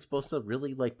you even supposed to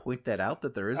really point that out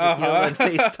that there is a heel and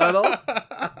face tunnel?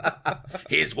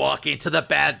 He's walking to the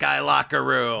bad guy locker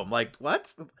room. Like,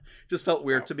 what? Just felt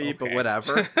weird to me, but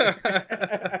whatever.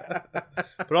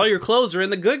 But all your clothes are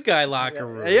in the good guy locker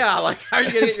room. Yeah, how are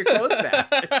you going to get your clothes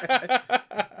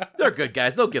back? They're good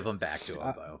guys. They'll give them back to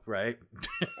him, though, right?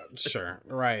 Sure.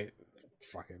 Right.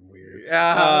 Fucking weird.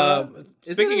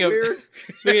 Speaking of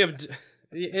weird?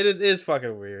 It is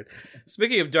fucking weird.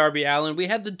 Speaking of Darby Allin, we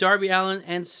had the Darby Allin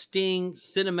and Sting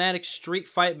cinematic street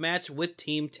fight match with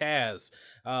Team Taz,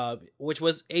 which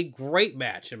was a great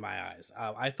match in my eyes.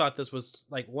 I thought this was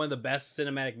one of the best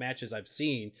cinematic matches I've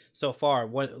seen so far.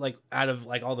 Out of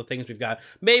all the things we've got,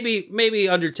 maybe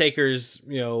Undertaker's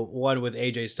one with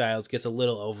AJ Styles gets a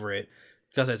little over it.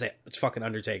 Because I say it's fucking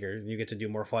Undertaker, and you get to do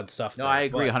more fun stuff. No, I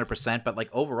agree 100%. But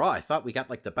overall, I thought we got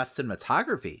the best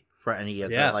cinematography for any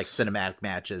of the cinematic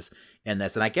matches in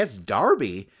this. And I guess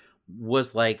Darby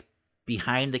was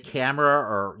behind the camera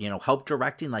or help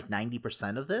directing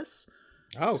 90% of this.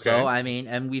 Oh, okay. So I mean,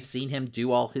 and we've seen him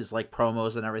do all his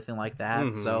promos and everything like that.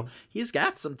 Mm-hmm. So he's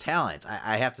got some talent,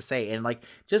 I have to say. And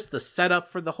just the setup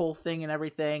for the whole thing and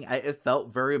everything, it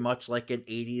felt very much like an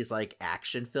 80s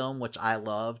action film, which I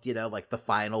loved. The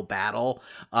final battle,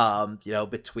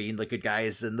 between the good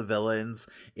guys and the villains.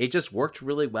 It just worked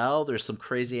really well. There's some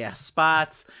crazy ass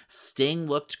spots. Sting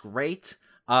looked great.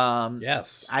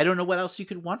 Yes. I don't know what else you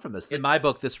could want from this. In my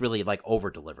book, this really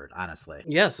over-delivered, honestly.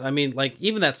 Yes, I mean,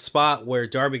 even that spot where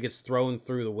Darby gets thrown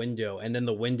through the window and then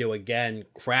the window again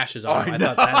crashes on him. I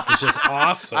thought that was just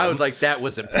awesome. I was like, that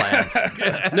wasn't planned.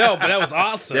 No, but that was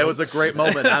awesome. That was a great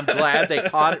moment. I'm glad they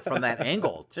caught it from that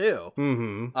angle, too.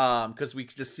 Mm-hmm. Because we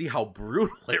could just see how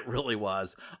brutal it really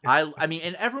was. I mean,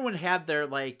 and everyone had their,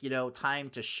 time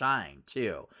to shine,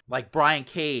 too. Brian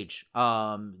Cage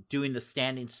doing the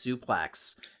standing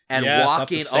suplex. And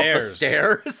walking up the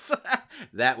stairs.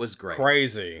 That was great.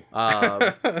 Crazy.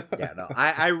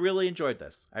 I really enjoyed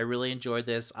this.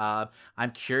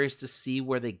 I'm curious to see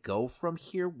where they go from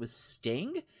here with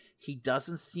Sting. He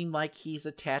doesn't seem like he's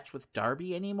attached with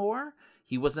Darby anymore.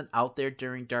 He wasn't out there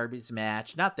during Darby's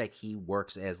match. Not that he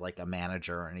works as a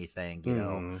manager or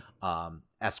anything,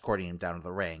 escorting him down to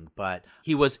the ring. But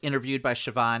he was interviewed by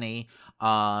Shivani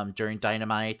during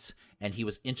Dynamite, and he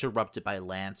was interrupted by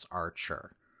Lance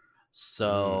Archer.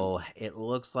 So it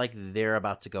looks like they're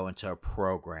about to go into a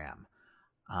program.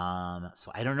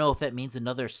 So I don't know if that means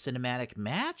another cinematic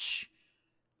match.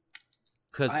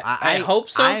 Because I hope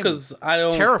so. Because I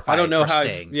don't know how.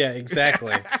 Yeah,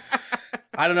 exactly.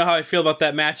 I don't know how I feel about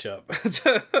that matchup.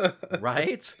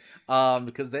 Right?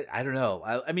 Because I don't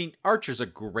know. I mean, Archer's a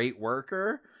great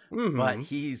worker, but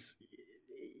he's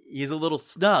a little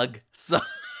snug. So.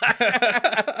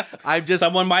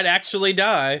 Someone might actually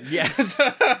die. Yeah.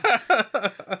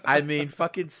 I mean,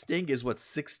 fucking Sting is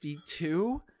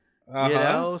 62?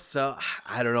 So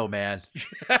I don't know, man.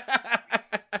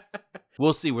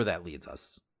 We'll see where that leads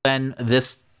us. Then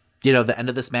this, the end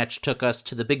of this match took us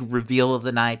to the big reveal of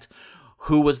the night.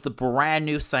 Who was the brand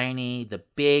new signee, the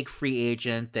big free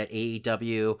agent that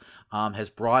AEW has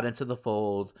brought into the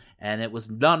fold, and it was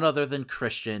none other than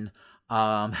Christian.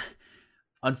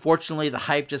 Unfortunately, the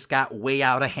hype just got way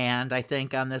out of hand, I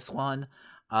think, on this one.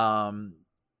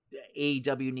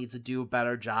 AEW needs to do a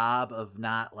better job of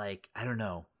not like, I don't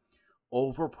know,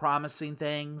 over promising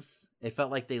things. It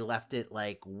felt like they left it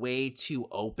like way too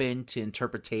open to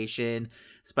interpretation,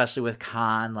 especially with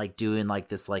Khan like doing like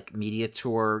this like media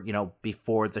tour, you know,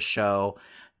 before the show,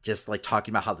 just like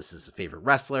talking about how this is his favorite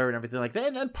wrestler and everything like that.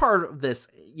 And then part of this,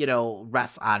 you know,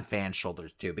 rests on fan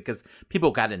shoulders too, because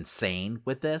people got insane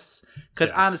with this.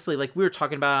 Because honestly, like we were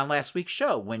talking about on last week's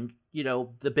show, when, you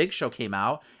know, the Big Show came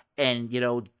out and, you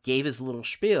know, gave his little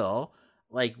spiel,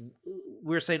 like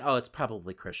we were saying, oh, it's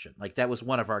probably Christian. Like that was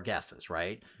one of our guesses,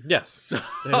 right? Yes, so,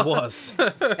 it was.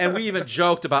 And we even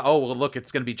joked about, oh, well, look,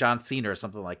 it's going to be John Cena or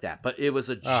something like that. But it was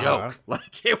a joke.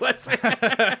 Like it was.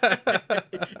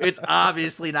 It's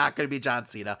obviously not going to be John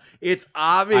Cena. It's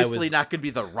obviously not going to be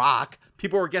The Rock.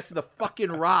 People were guessing The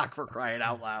fucking Rock, for crying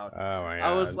out loud. Oh my God.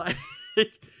 I was like,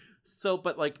 so,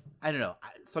 but like, I don't know.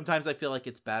 Sometimes I feel like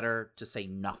it's better to say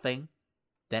nothing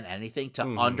than anything, to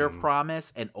under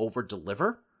promise and over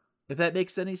deliver, if that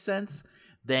makes any sense,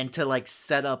 than to like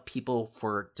set up people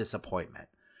for disappointment.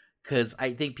 Because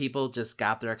I think people just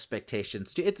got their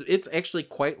expectations too. It's actually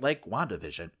quite like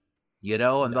WandaVision, you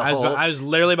know, and I was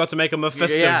literally about to make a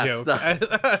Mephisto joke.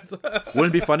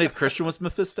 Wouldn't it be funny if Christian was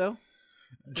Mephisto?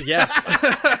 Yes.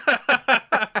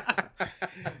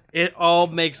 It all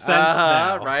makes sense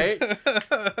now, right?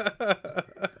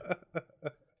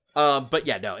 But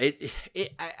yeah, no,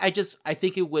 I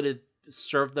think it would have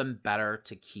served them better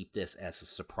to keep this as a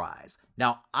surprise.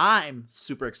 Now, I'm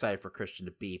super excited for Christian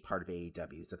to be part of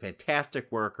AEW. He's a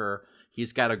fantastic worker.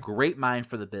 He's got a great mind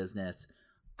for the business.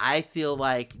 I feel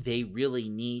like they really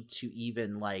need to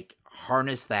even like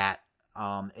harness that.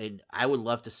 And I would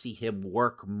love to see him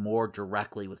work more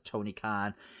directly with Tony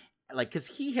Khan, like, because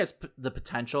he has the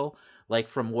potential, like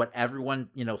from what everyone,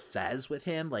 you know, says with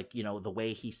him, like, you know, the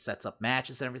way he sets up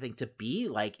matches and everything, to be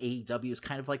like AEW is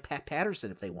kind of like Pat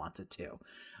Patterson if they wanted to,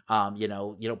 you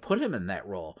know, put him in that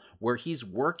role where he's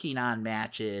working on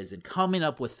matches and coming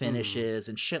up with finishes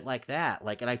and shit like that.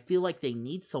 Like, and I feel like they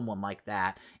need someone like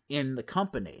that in the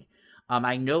company.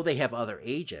 I know they have other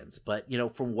agents, but, you know,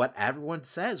 from what everyone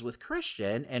says with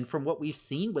Christian and from what we've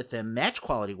seen with him match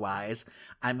quality wise,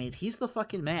 I mean, he's the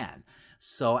fucking man.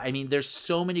 So, I mean, there's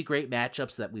so many great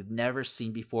matchups that we've never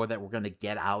seen before that we're going to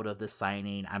get out of the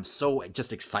signing. I'm so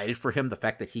just excited for him. The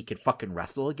fact that he could fucking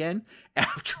wrestle again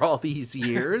after all these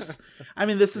years. I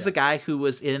mean, this is a guy who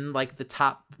was in like the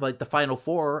top, like the final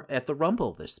four at the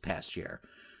Rumble this past year.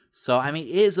 So, I mean,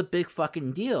 it is a big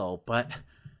fucking deal, but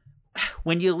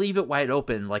when you leave it wide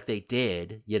open like they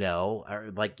did, you know, or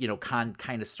like, you know, Khan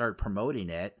kind of started promoting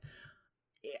it,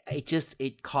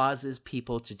 it causes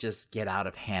people to just get out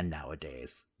of hand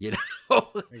nowadays, you know?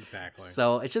 Exactly.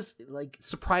 So it's just like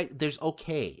it's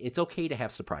okay to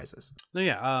have surprises. No,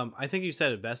 yeah. I think you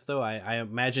said it best though. I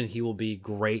imagine he will be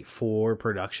great for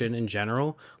production in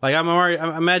general. Like I'm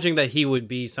imagining that he would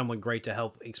be someone great to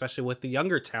help, especially with the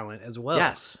younger talent as well.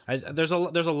 Yes. There's a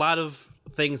lot of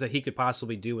things that he could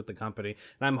possibly do with the company,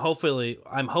 and I'm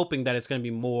hoping that it's going to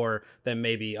be more than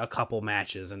maybe a couple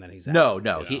matches and then he's out.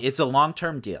 No, it's a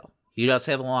long-term deal. He does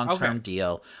have a long-term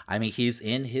deal. I mean, he's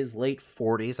in his late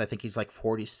 40s. I think he's like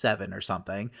 47 or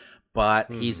something,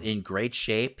 but he's in great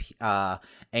shape. And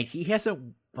he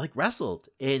hasn't like wrestled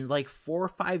in like 4 or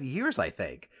 5 years, I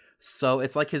think. So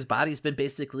it's like his body's been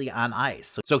basically on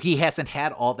ice. So he hasn't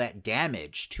had all that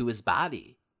damage to his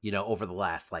body, you know, over the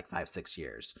last like 5-6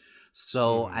 years.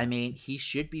 So, I mean, he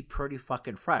should be pretty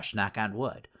fucking fresh, knock on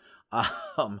wood.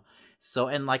 So,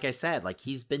 and like I said, like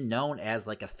he's been known as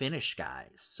like a finish guy.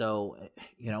 So,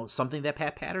 you know, something that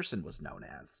Pat Patterson was known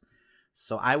as.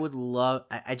 So I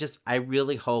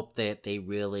really hope that they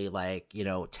really like, you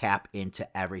know, tap into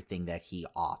everything that he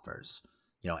offers,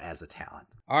 you know, as a talent.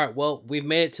 All right, well, we've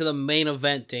made it to the main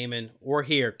event, Damon. We're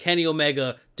here. Kenny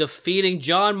Omega defeating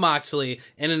Jon Moxley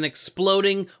in an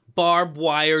exploding barbed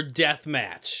wire death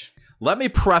match. Let me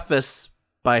preface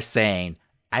by saying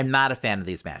I'm not a fan of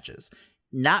these matches.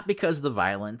 Not because of the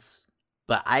violence,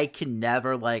 but I can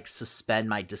never like suspend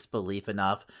my disbelief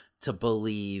enough to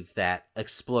believe that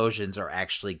explosions are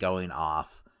actually going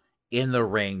off in the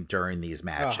ring during these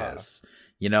matches.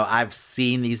 You know, I've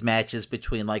seen these matches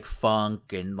between like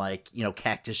Funk and like, you know,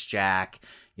 Cactus Jack.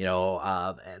 You know,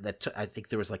 I think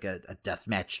there was like a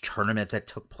deathmatch tournament that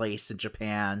took place in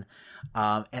Japan.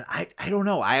 And I don't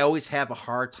know. I always have a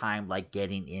hard time like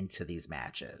getting into these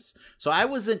matches. So I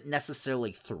wasn't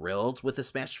necessarily thrilled with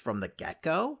this match from the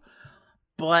get-go.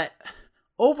 But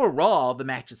overall, the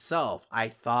match itself, I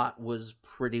thought was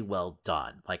pretty well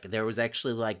done. Like, there was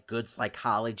actually, like, good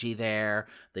psychology there.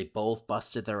 They both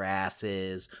busted their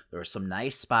asses. There were some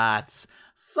nice spots.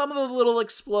 Some of the little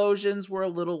explosions were a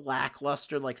little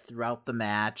lackluster, like, throughout the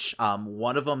match.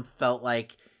 One of them felt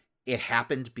like it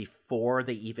happened before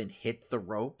they even hit the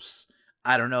ropes.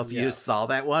 I don't know if you saw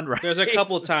that one, right? There's a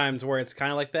couple times where it's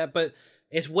kind of like that, but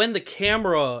it's when the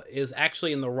camera is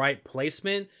actually in the right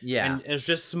placement. Yeah. And it's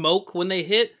just smoke when they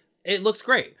hit. It looks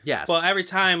great. Yes. But every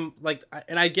time, like,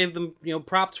 and I gave them,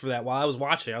 props for that while I was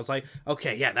watching. I was like,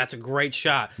 okay, yeah, that's a great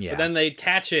shot. Yeah. But then they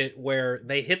catch it where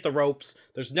they hit the ropes.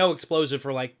 There's no explosion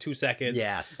for like 2 seconds.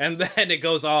 Yes. And then it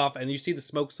goes off and you see the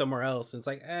smoke somewhere else. And it's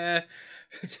like,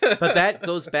 But that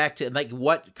goes back to, like,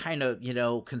 what kind of,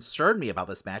 concerned me about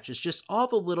this match is just all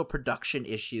the little production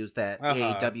issues that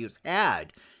AEW's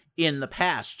had in the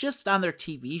past, just on their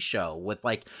TV show with,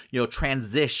 like,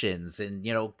 transitions and,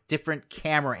 different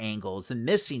camera angles and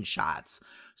missing shots.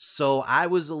 So I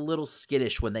was a little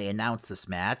skittish when they announced this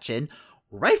match, and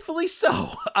rightfully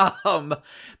so.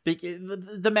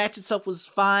 The match itself was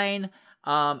fine.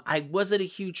 I wasn't a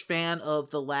huge fan of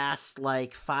the last,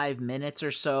 like, 5 minutes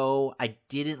or so. I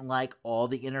didn't like all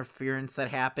the interference that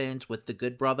happened with the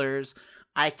Good Brothers.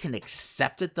 I can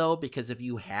accept it, though, because if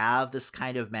you have this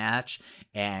kind of match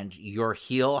and your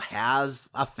heel has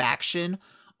a faction,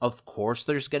 of course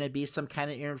there's going to be some kind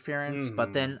of interference. Mm-hmm.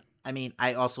 But then, I mean,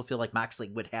 I also feel like Moxley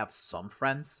would have some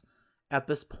friends at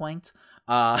this point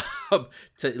to,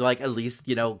 like, at least,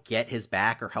 get his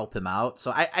back or help him out.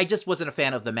 So I just wasn't a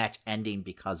fan of the match ending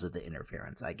because of the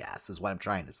interference, I guess, is what I'm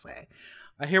trying to say.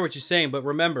 I hear what you're saying, but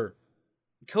remember,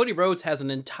 Cody Rhodes has an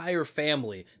entire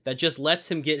family that just lets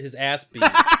him get his ass beat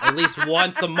at least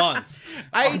once a month.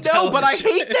 I know, but I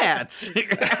hate that.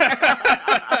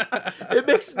 It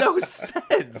makes no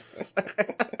sense.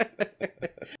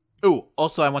 Ooh,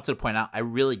 also I wanted to point out, I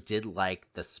really did like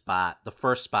the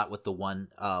first spot with the one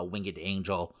winged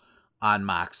angel on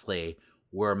Moxley,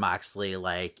 where Moxley,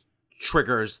 like,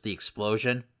 triggers the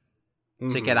explosion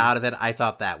to get out of it. I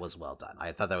thought that was well done.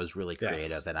 I thought that was really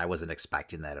creative, and I wasn't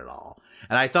expecting that at all.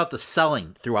 And I thought the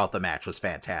selling throughout the match was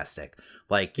fantastic.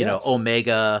 Like,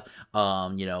 Omega,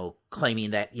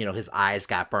 claiming that, his eyes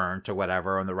got burnt or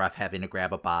whatever, and the ref having to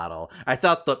grab a bottle. I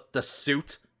thought the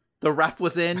suit the ref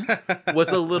was in was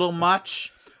a little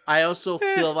much. I also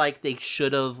feel like they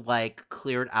should have, like,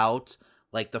 cleared out,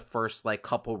 like, the first, like,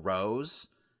 couple rows.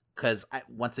 Because,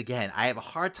 once again, I have a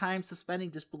hard time suspending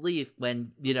disbelief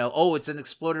when, it's an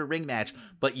exploded ring match,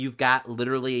 but you've got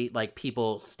literally, like,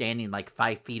 people standing, like,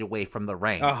 5 feet away from the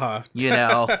ring.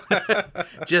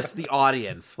 Just the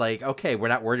audience. Like, okay, we're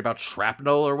not worried about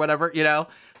shrapnel or whatever,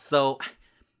 So,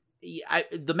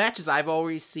 the matches I've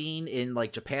always seen in,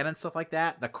 like, Japan and stuff like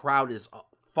that, the crowd is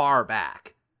far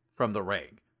back from the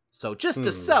ring. So, just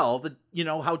to sell the,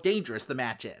 how dangerous the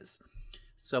match is.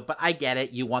 So, but I get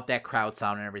it. You want that crowd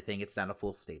sound and everything. It's not a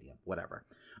full stadium, whatever.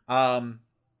 But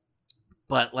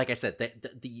like I said,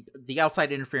 the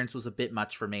outside interference was a bit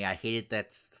much for me. I hated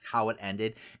that's how it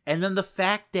ended. And then the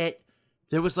fact that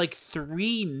there was like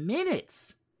 3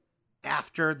 minutes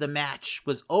after the match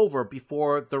was over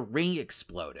before the ring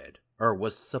exploded, or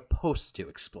was supposed to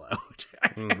explode.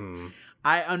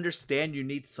 I understand you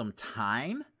need some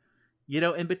time,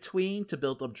 in between to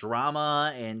build up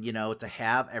drama and, to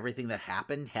have everything that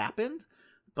happened.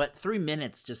 But 3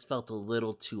 minutes just felt a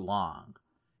little too long.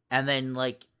 And then,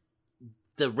 like,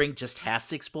 the ring just has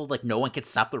to explode. Like, no one can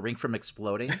stop the ring from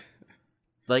exploding.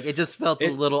 Like, it just felt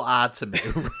a little odd to me,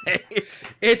 right?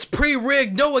 It's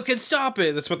pre-rigged. No one can stop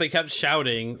it. That's what they kept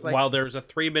shouting while there's a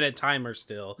 3-minute timer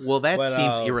still. Well, that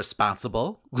seems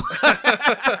irresponsible.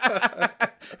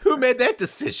 Who made that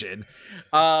decision?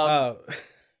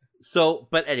 So,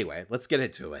 but anyway, let's get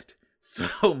into it.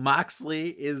 So Moxley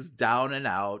is down and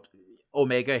out.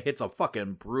 Omega hits a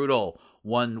fucking brutal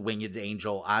one-winged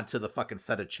angel onto the fucking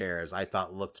set of chairs. I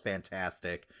thought looked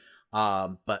fantastic.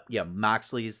 But yeah,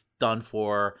 Moxley's done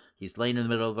for. He's laying in the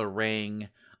middle of the ring.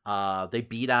 They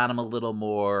beat on him a little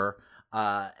more.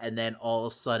 And then all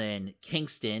of a sudden,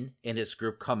 Kingston and his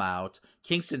group come out.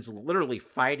 Kingston's literally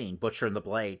fighting Butcher and the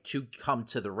Blade to come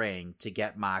to the ring to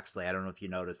get Moxley. I don't know if you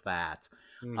noticed that.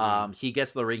 He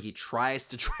gets to the ring. He tries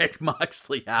to drag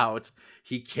Moxley out.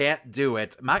 He can't do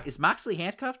it. Is Moxley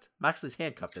handcuffed? Moxley's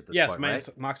handcuffed at this point, right?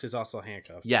 Yes, Moxley's also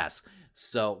handcuffed. Yes.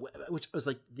 So, which was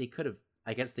like, they could have,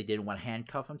 I guess they didn't want to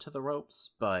handcuff him to the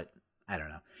ropes, but I don't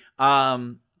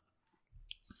know.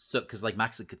 So, because like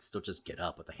Moxley could still just get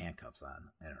up with the handcuffs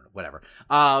on. I don't know, whatever.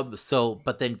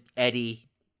 But then Eddie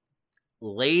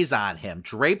lays on him,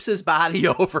 drapes his body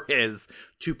over his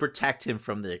to protect him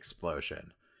from the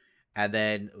explosion. And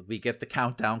then we get the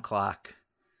countdown clock.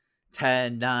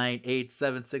 10, 9, 8,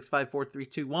 7, 6, 5, 4, 3,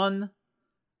 2, 1.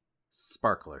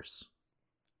 Sparklers.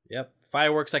 Yep.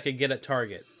 Fireworks I could get at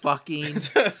Target. Fucking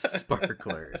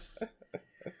sparklers.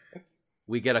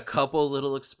 We get a couple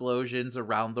little explosions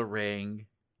around the ring.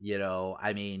 You know,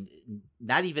 I mean,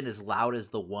 not even as loud as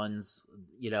the ones,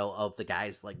 you know, of the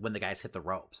guys, like when the guys hit the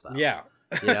ropes, though. Yeah.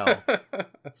 You know,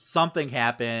 something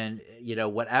happened. You know,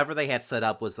 whatever they had set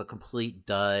up was a complete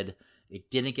dud.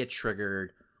 It didn't get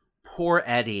triggered. Poor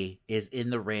Eddie is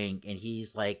in the ring and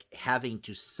he's like having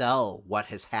to sell what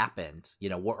has happened, you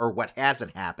know, or what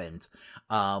hasn't happened.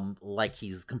 Like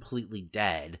he's completely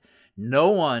dead. No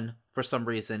one, for some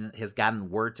reason, has gotten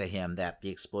word to him that the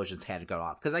explosions hadn't gone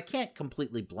off. Because I can't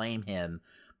completely blame him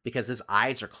because his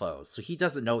eyes are closed. So he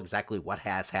doesn't know exactly what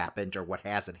has happened or what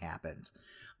hasn't happened.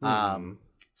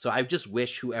 So I just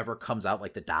wish whoever comes out,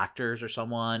 like the doctors or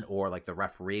someone, or like the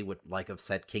referee would like have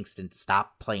said, Kingston,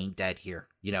 stop playing dead here.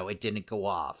 You know, it didn't go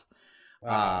off.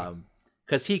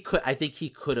 Because I think he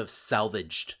could have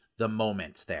salvaged the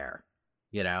moment there,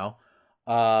 you know?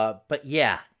 But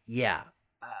yeah.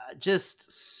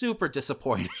 Just super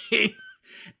disappointing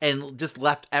and just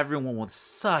left everyone with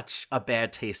such a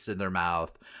bad taste in their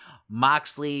mouth.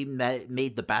 Moxley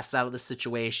made the best out of the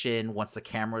situation once the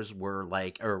cameras were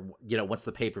like, or, you know, once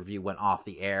the pay-per-view went off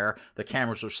the air, the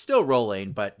cameras were still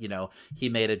rolling, but, you know, he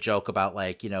made a joke about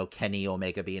like, you know, Kenny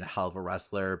Omega being a hell of a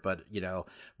wrestler, but, you know,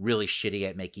 really shitty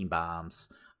at making bombs,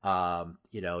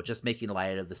 you know, just making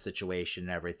light of the situation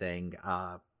and everything.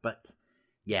 But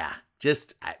yeah,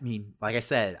 just, I mean, like I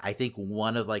said, I think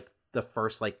one of like the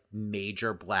first like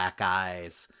major black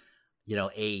eyes, you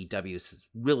know, AEW has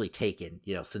really taken,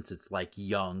 you know, since it's like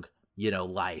young, you know,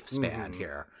 lifespan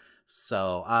here.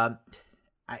 So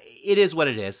it is what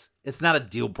it is. It's not a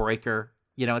deal breaker.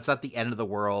 You know, it's not the end of the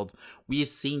world. We've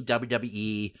seen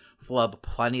WWE flub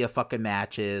plenty of fucking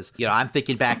matches. You know, I'm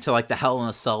thinking back to like the Hell in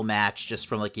a Cell match just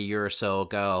from like a year or so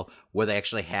ago where they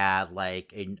actually had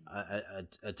like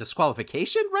a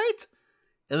disqualification, right?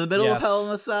 In the middle of Hell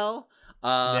in a Cell.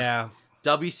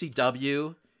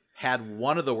 WCW had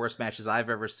one of the worst matches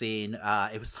I've ever seen.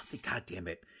 It was something, God damn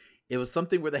it. It was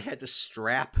something where they had to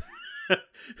strap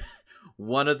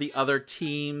one of the other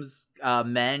team's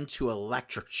men to an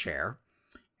electric chair.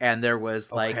 And there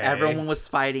was like, everyone was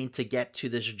fighting to get to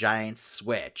this giant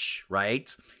switch,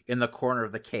 right? In the corner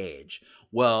of the cage.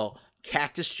 Well,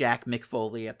 Cactus Jack Mick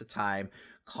Foley at the time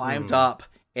climbed up.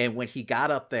 And when he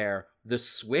got up there, the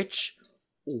switch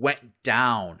went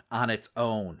down on its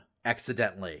own.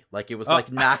 Accidentally, like it was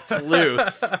like knocked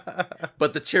loose,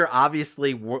 but the chair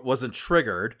obviously wasn't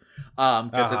triggered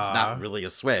because it's not really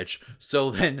a switch. So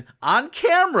then on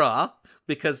camera,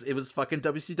 because it was fucking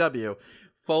WCW,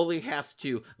 Foley has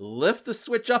to lift the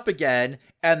switch up again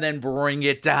and then bring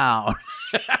it down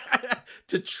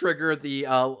to trigger the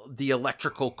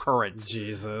electrical current.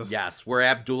 Jesus. Yes, where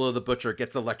Abdullah the Butcher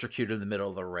gets electrocuted in the middle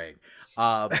of the ring.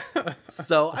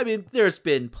 So, I mean, there's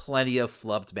been plenty of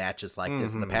flubbed matches like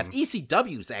this in the past.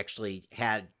 ECW's actually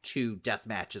had 2 death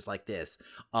matches like this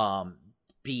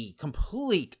be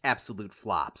complete absolute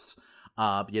flops,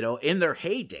 you know, in their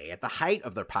heyday, at the height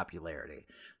of their popularity.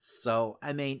 So,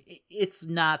 I mean, it's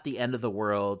not the end of the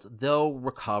world. They'll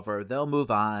recover. They'll move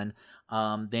on.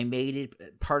 They made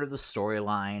it part of the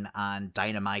storyline on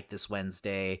Dynamite this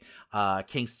Wednesday.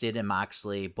 Kingston and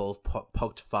Moxley both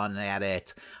poked fun at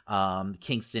it.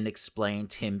 Kingston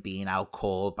explained him being out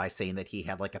cold by saying that he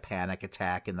had like a panic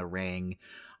attack in the ring,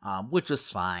 which was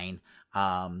fine.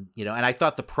 You know, and I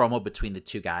thought the promo between the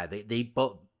two guys, they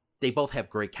both have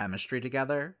great chemistry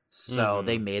together, so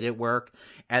they made it work.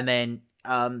 And then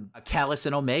Callis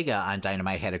and Omega on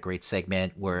Dynamite had a great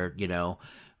segment where, you know,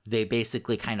 they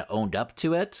basically kind of owned up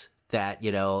to it, that,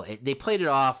 you know, they played it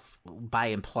off by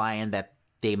implying that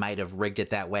they might have rigged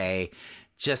it that way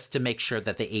just to make sure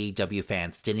that the AEW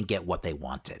fans didn't get what they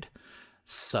wanted.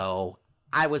 So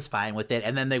I was fine with it.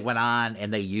 And then they went on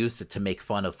and they used it to make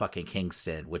fun of fucking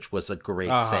Kingston, which was a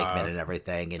great segment and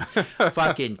everything. And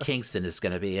fucking Kingston is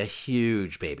going to be a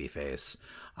huge babyface.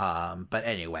 But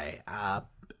anyway,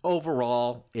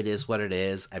 overall, it is what it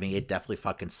is. I mean, it definitely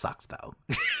fucking sucked, though.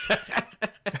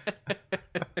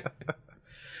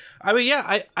 I mean,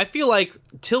 yeah, I feel like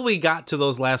till we got to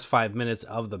those last 5 minutes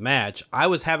of the match, I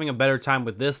was having a better time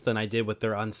with this than I did with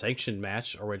their unsanctioned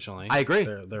match originally. I agree.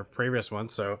 Their previous one.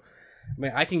 So, I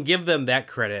mean, I can give them that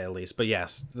credit at least. But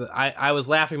yes, I was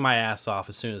laughing my ass off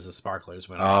as soon as the sparklers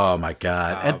went off. Oh, my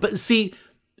God. But see,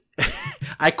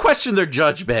 I question their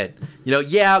judgment. You know,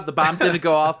 yeah, the bomb didn't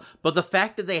go off, but the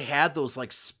fact that they had those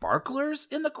like sparklers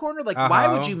in the corner, like, why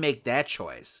would you make that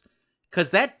choice?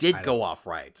 Because that did go off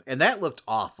right, and that looked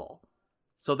awful.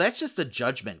 So that's just a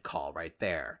judgment call right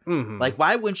there. Mm-hmm. Like,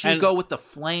 why wouldn't you go with the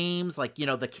flames, like,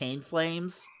 the cane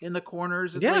flames in the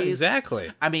corners at least? Yeah,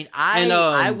 exactly. I mean,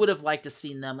 I would have liked to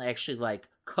seen them actually, like,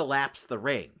 collapse the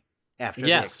ring after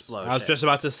the explosion. I was just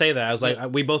about to say that. I was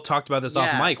like, we both talked about this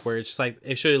off mic, where it's just like,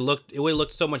 it would have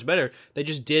looked so much better. They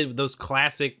just did those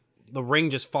classic, the ring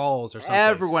just falls or something.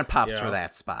 Everyone pops for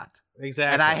that spot.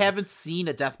 Exactly. And I haven't seen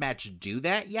a deathmatch do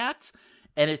that yet.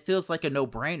 And it feels like a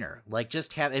no-brainer. Like,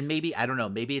 just have, and maybe, I don't know,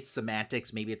 maybe it's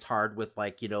semantics, maybe it's hard with,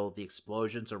 like, the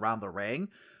explosions around the ring.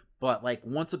 But, like,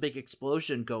 once a big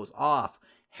explosion goes off,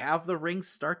 have the ring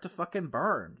start to fucking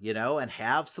burn, and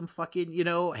have some fucking,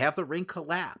 have the ring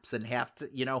collapse and have to,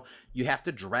 you have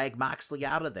to drag Moxley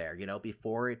out of there,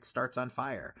 before it starts on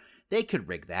fire. They could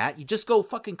rig that. You just go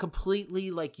fucking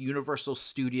completely, like, Universal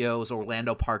Studios,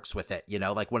 Orlando Parks with it,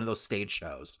 like one of those stage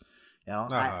shows.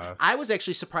 I was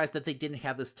actually surprised that they didn't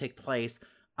have this take place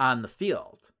on the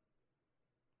field.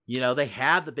 They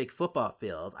had the big football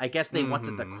field. I guess they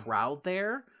wanted the crowd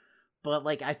there, but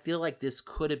like I feel like this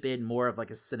could have been more of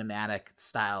like a cinematic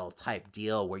style type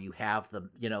deal where you have the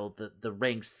the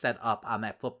ring set up on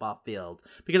that football field,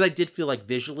 because I did feel like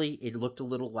visually it looked a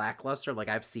little lackluster. Like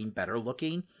I've seen better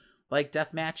looking like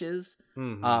death matches,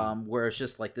 where it's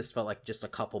just like this felt like just a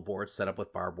couple boards set up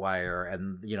with barbed wire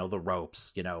and the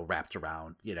ropes wrapped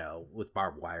around with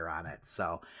barbed wire on it.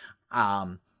 So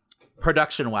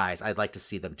production wise, I'd like to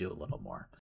see them do a little more.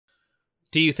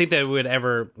 Do you think they would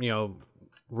ever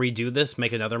redo this,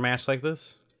 make another match like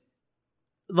this,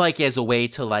 like as a way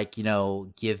to like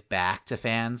give back to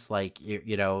fans, like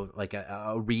like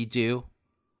a redo,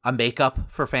 a makeup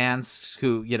for fans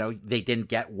who, they didn't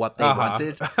get what they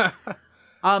wanted?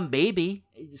 Maybe,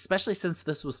 especially since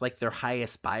this was like their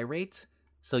highest buy rate.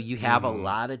 So you have a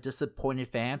lot of disappointed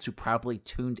fans who probably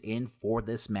tuned in for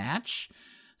this match.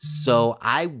 So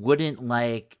I wouldn't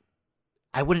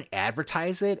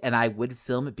advertise it, and I would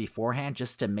film it beforehand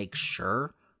just to make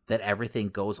sure that everything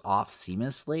goes off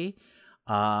seamlessly.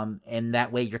 And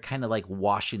that way you're kind of like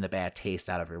washing the bad taste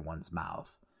out of everyone's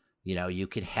mouth. You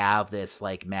could have this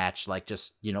like match, like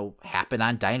just, happen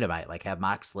on Dynamite, like have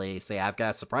Moxley say, I've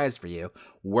got a surprise for you.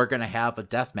 We're going to have a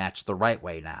death match the right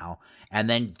way now. And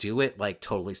then do it like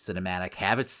totally cinematic,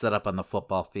 have it set up on the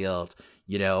football field,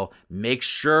 make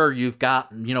sure you've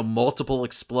got, multiple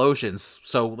explosions.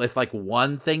 So if like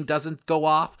one thing doesn't go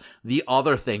off, the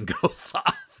other thing goes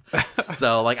off.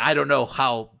 So like, I don't know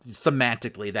how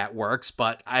semantically that works,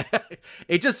 but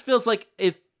it just feels like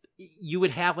if you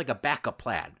would have like a backup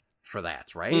plan for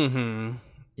that, right?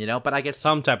 But I guess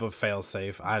some type of fail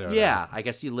safe. I don't know. Yeah, I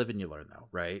guess you live and you learn though,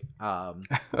 right?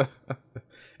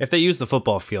 If they use the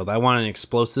football field, I want an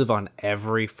explosive on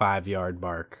every 5-yard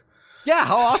mark. Yeah,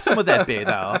 how awesome would that be,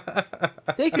 though?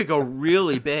 They could go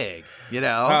really big,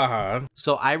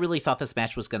 So I really thought this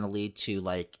match was going to lead to,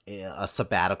 like, a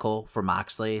sabbatical for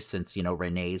Moxley since,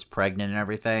 Renee's pregnant and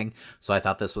everything. So I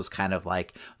thought this was kind of,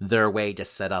 like, their way to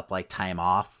set up, like, time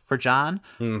off for John.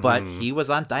 But he was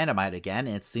on Dynamite again,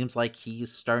 and it seems like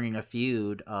he's starting a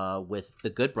feud with the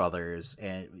Good Brothers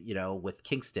and, with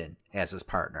Kingston as his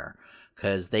partner.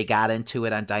 Because they got into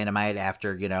it on Dynamite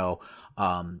after,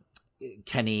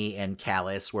 Kenny and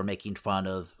Callis were making fun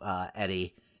of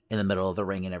Eddie in the middle of the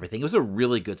ring and everything. It was a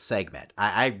really good segment.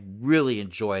 I really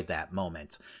enjoyed that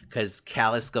moment because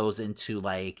Callis goes into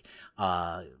like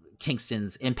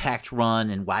Kingston's Impact run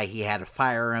and why he had to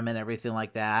fire him and everything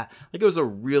like that. Like it was a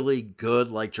really good,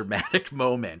 like dramatic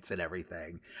moment and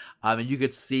everything. And you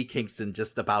could see Kingston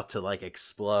just about to like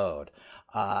explode.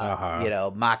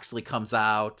 Moxley comes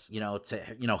out,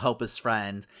 to, help his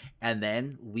friend. And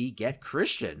then we get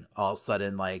Christian all of a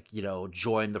sudden, like,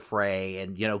 join the fray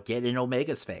and, get in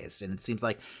Omega's face. And it seems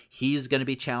like he's going to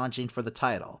be challenging for the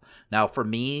title. Now, for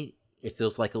me, it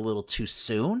feels like a little too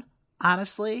soon,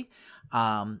 honestly.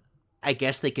 I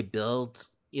guess they could build,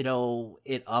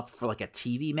 it up for like a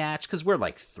TV match because we're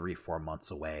like 3-4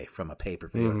 months away from a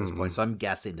pay-per-view at this point. So I'm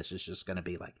guessing this is just going to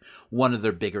be like one of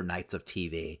their bigger nights of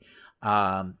TV.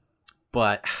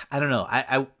 But I don't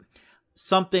know.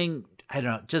 Something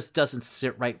just doesn't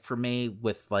sit right for me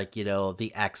with like,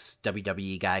 the ex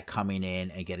WWE guy coming in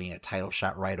and getting a title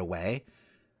shot right away.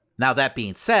 Now, that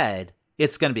being said,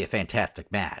 it's going to be a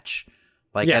fantastic match.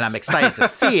 Like, yes. And I'm excited to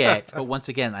see it. But once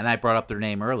again, and I brought up their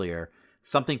name earlier,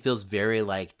 something feels very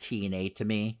like TNA to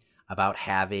me about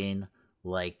having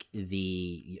like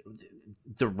the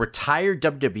retired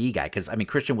WWE guy, because I mean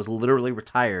Christian was literally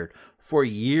retired for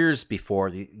years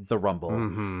before the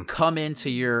Rumble, come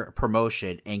into your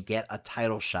promotion and get a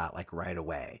title shot like right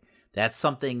away. That's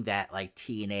something that like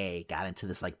TNA got into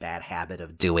this like bad habit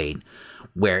of doing,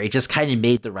 where it just kind of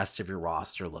made the rest of your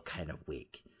roster look kind of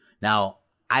weak. Now,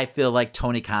 I feel like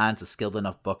Tony Khan's a skilled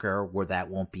enough booker where that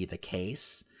won't be the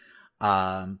case.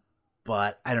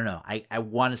 But I don't know. I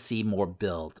want to see more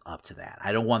build up to that.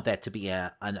 I don't want that to be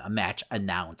a match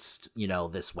announced,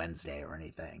 this Wednesday or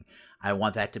anything. I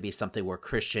want that to be something where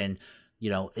Christian,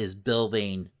 is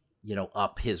building,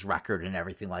 up his record and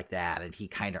everything like that. And he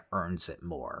kind of earns it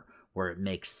more where it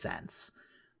makes sense.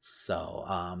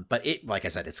 So, but like I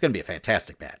said, it's going to be a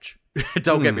fantastic match.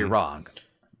 Don't get me wrong.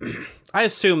 I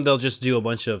assume they'll just do a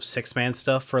bunch of 6-man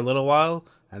stuff for a little while,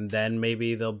 and then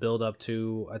maybe they'll build up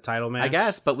to a title match. I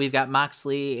guess, but we've got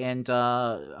Moxley and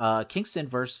Kingston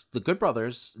versus the Good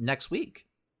Brothers next week.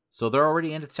 So they're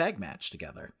already in a tag match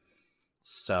together.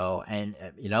 So, and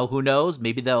who knows?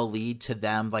 Maybe they'll lead to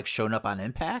them like showing up on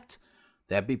Impact.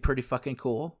 That'd be pretty fucking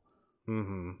cool.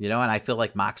 Mm-hmm. And I feel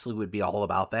like Moxley would be all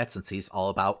about that since he's all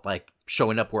about like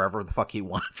showing up wherever the fuck he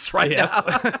wants right now.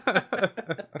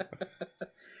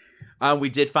 We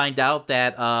did find out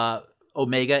that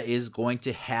Omega is going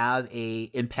to have a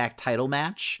Impact title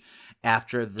match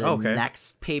after the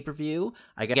next pay-per-view.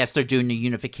 I guess they're doing a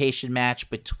unification match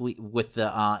with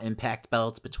the Impact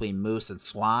belts between Moose and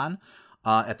Swan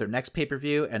at their next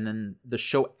pay-per-view, and then the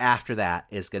show after that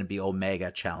is going to be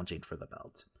Omega challenging for the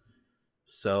belt.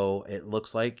 So it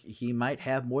looks like he might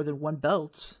have more than one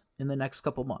belt in the next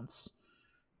couple months.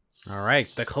 All right,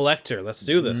 the Collector. Let's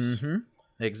do this. Mm-hmm.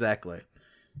 Exactly.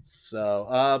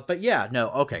 So, but yeah, no.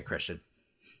 Okay, Christian.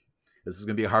 This is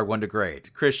going to be a hard one to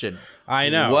grade. Christian, I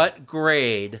know. What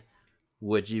grade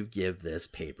would you give this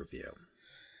pay-per-view?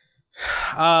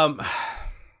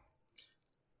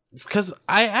 Because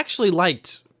I actually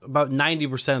liked about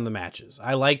 90% of the matches.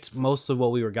 I liked most of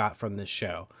what we got from this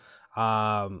show.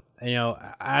 I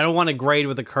don't want to grade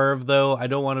with a curve, though. I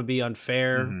don't want to be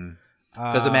unfair.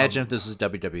 Because imagine if this was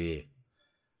WWE.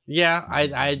 Yeah,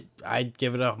 I'd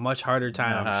give it a much harder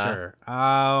time, I'm sure.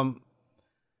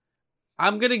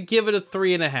 I'm gonna give it a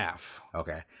 3.5.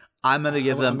 Okay, I'm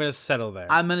gonna settle there.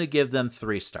 I'm gonna give them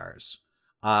 3 stars.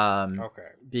 Okay,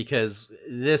 because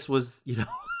this was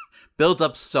built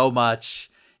up so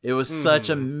much. It was such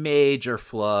a major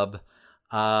flub.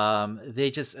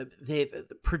 The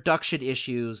production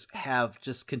issues have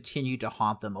just continued to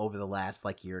haunt them over the last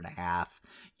like year and a half.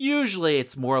 Usually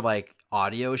it's more like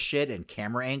audio shit and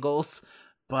camera angles,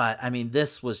 but I mean,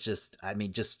 this was just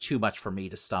too much for me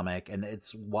to stomach, and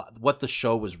it's what the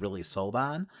show was really sold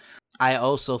on. I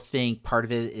also think part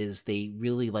of it is they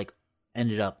really like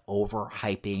ended up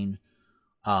overhyping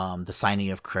the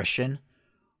signing of Christian,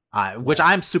 which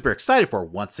I'm super excited for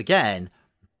once again,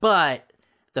 but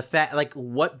the fact, like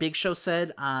what Big Show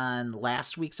said on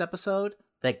last week's episode,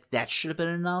 like that should have been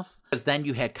enough. Because then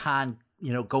you had Khan,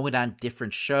 going on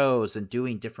different shows and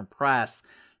doing different press,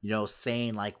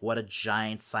 saying like what a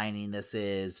giant signing this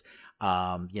is,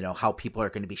 how people are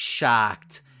going to be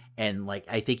shocked. And like,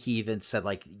 I think he even said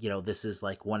like, this is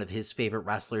like one of his favorite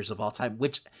wrestlers of all time,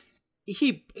 which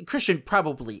Christian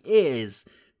probably is.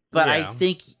 But I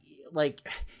think like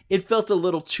it felt a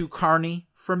little too carny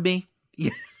for me.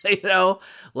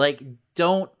 Like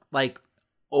don't like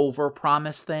over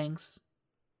promise things,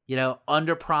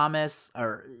 under promise,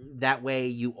 or that way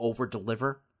you over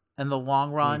deliver in the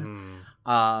long run.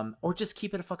 Or just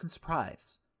keep it a fucking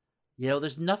surprise.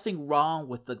 There's nothing wrong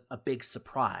with a big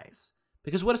surprise,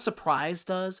 because what a surprise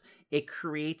does, it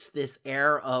creates this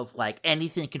air of like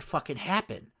anything can fucking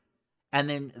happen. And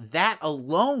then that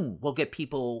alone will get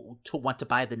people to want to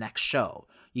buy the next show.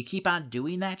 You keep on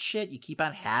doing that shit. You keep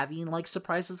on having like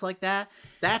surprises like that.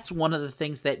 That's one of the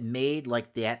things that made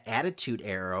like that Attitude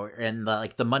Era and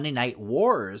the Monday Night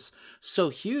Wars so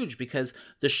huge, because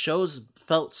the shows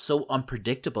felt so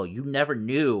unpredictable. You never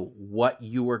knew what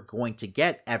you were going to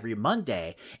get every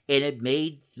Monday, and it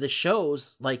made the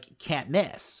shows like can't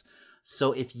miss.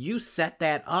 So if you set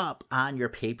that up on your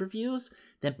pay-per-views,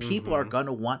 then people are going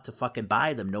to want to fucking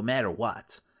buy them no matter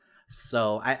what.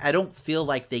 So I don't feel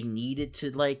like they needed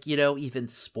to like, even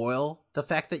spoil the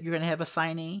fact that you're going to have a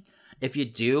signing. If you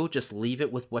do, just leave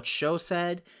it with what show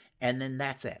said, and then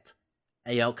that's it.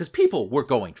 Because people were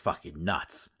going fucking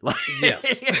nuts. Like,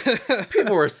 yes.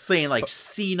 People were saying like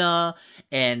Cena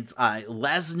and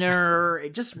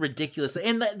Lesnar, just ridiculous.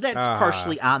 And that's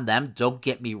partially on them, don't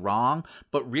get me wrong,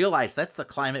 but realize that's the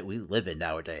climate we live in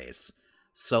nowadays.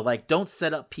 So, like, don't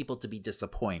set up people to be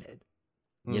disappointed,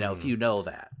 if you know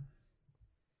that.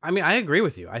 I mean, I agree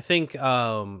with you. I think,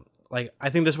 I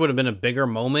think this would have been a bigger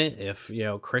moment if,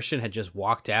 Christian had just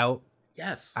walked out.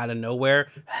 Yes. Out of nowhere,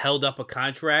 held up a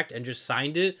contract and just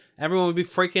signed it. Everyone would be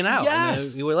freaking out.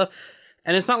 Yes. He would love.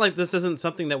 And it's not like this isn't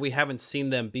something that we haven't seen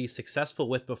them be successful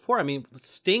with before. I mean,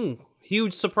 Sting,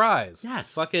 huge surprise.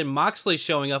 Yes. Fucking Moxley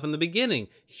showing up in the beginning,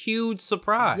 huge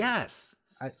surprise. Yes.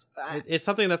 It's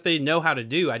something that they know how to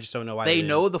do. I just don't know why. They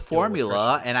know the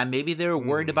formula, and maybe they were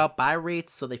worried about buy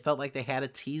rates, so they felt like they had to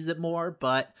tease it more,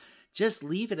 but just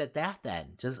leave it at that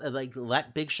then. Just like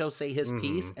let Big Show say his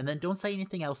piece, and then don't say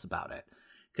anything else about it.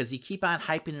 Because you keep on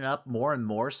hyping it up more and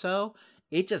more so,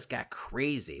 it just got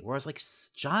crazy. Whereas, like,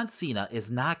 John Cena is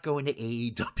not going to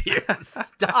AEW.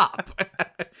 Stop.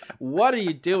 What are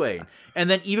you doing? And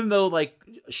then even though, like,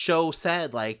 Show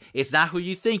said, like, it's not who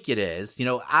you think it is, you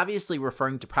know, obviously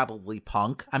referring to probably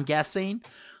Punk, I'm guessing.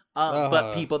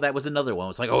 But people, that was another one. It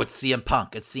was like, oh, it's CM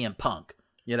Punk. It's CM Punk.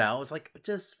 You know, it's like,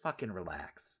 just fucking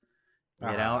relax.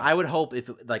 You know, I would hope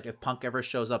if Punk ever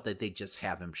shows up that they just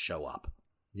have him show up.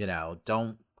 You know,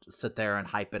 don't sit there and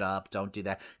hype it up. Don't do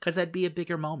that. Because that'd be a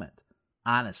bigger moment,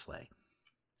 honestly.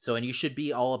 So, and you should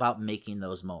be all about making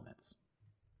those moments.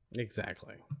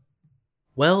 Exactly.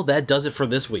 Well, that does it for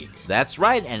this week. That's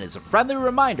right, and as a friendly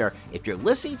reminder, if you're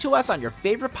listening to us on your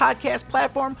favorite podcast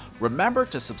platform, remember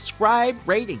to subscribe,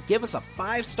 rate, and give us a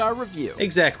 5-star review.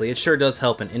 Exactly. It sure does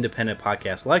help an independent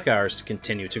podcast like ours to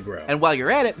continue to grow. And while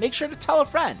you're at it, make sure to tell a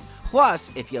friend.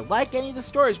 Plus, if you like any of the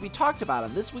stories we talked about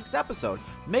on this week's episode,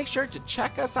 make sure to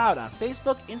check us out on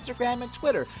Facebook, Instagram, and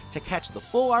Twitter to catch the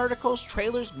full articles,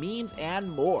 trailers, memes, and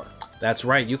more. That's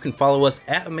right, you can follow us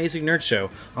at Amazing Nerd Show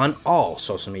on all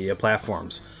social media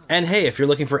platforms. And hey, if you're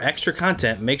looking for extra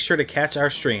content, make sure to catch our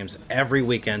streams every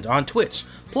weekend on Twitch,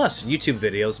 plus YouTube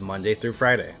videos Monday through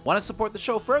Friday. Want to support the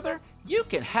show further? You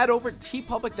can head over to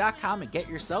tpublic.com and get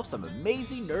yourself some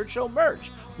amazing Nerd Show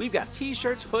merch. We've got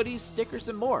t-shirts, hoodies, stickers,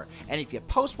 and more. And if you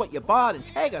post what you bought and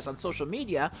tag us on social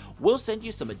media, we'll send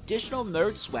you some additional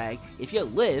nerd swag if you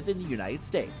live in the United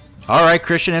States. All right,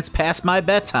 Christian, it's past my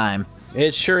bedtime.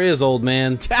 It sure is, old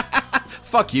man.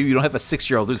 Fuck you don't have a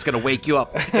 6-year-old who's going to wake you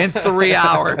up in 3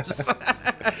 hours.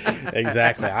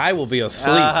 Exactly. I will be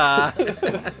asleep.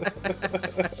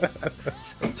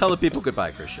 Tell the people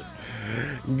goodbye, Christian.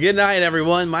 Good night,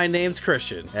 everyone. My name's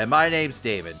Christian. And my name's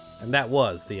David. And that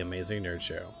was The Amazing Nerd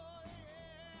Show.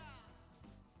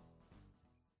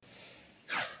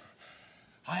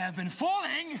 I have been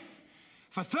falling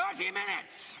for 30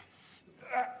 minutes.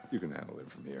 You can handle it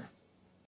from here.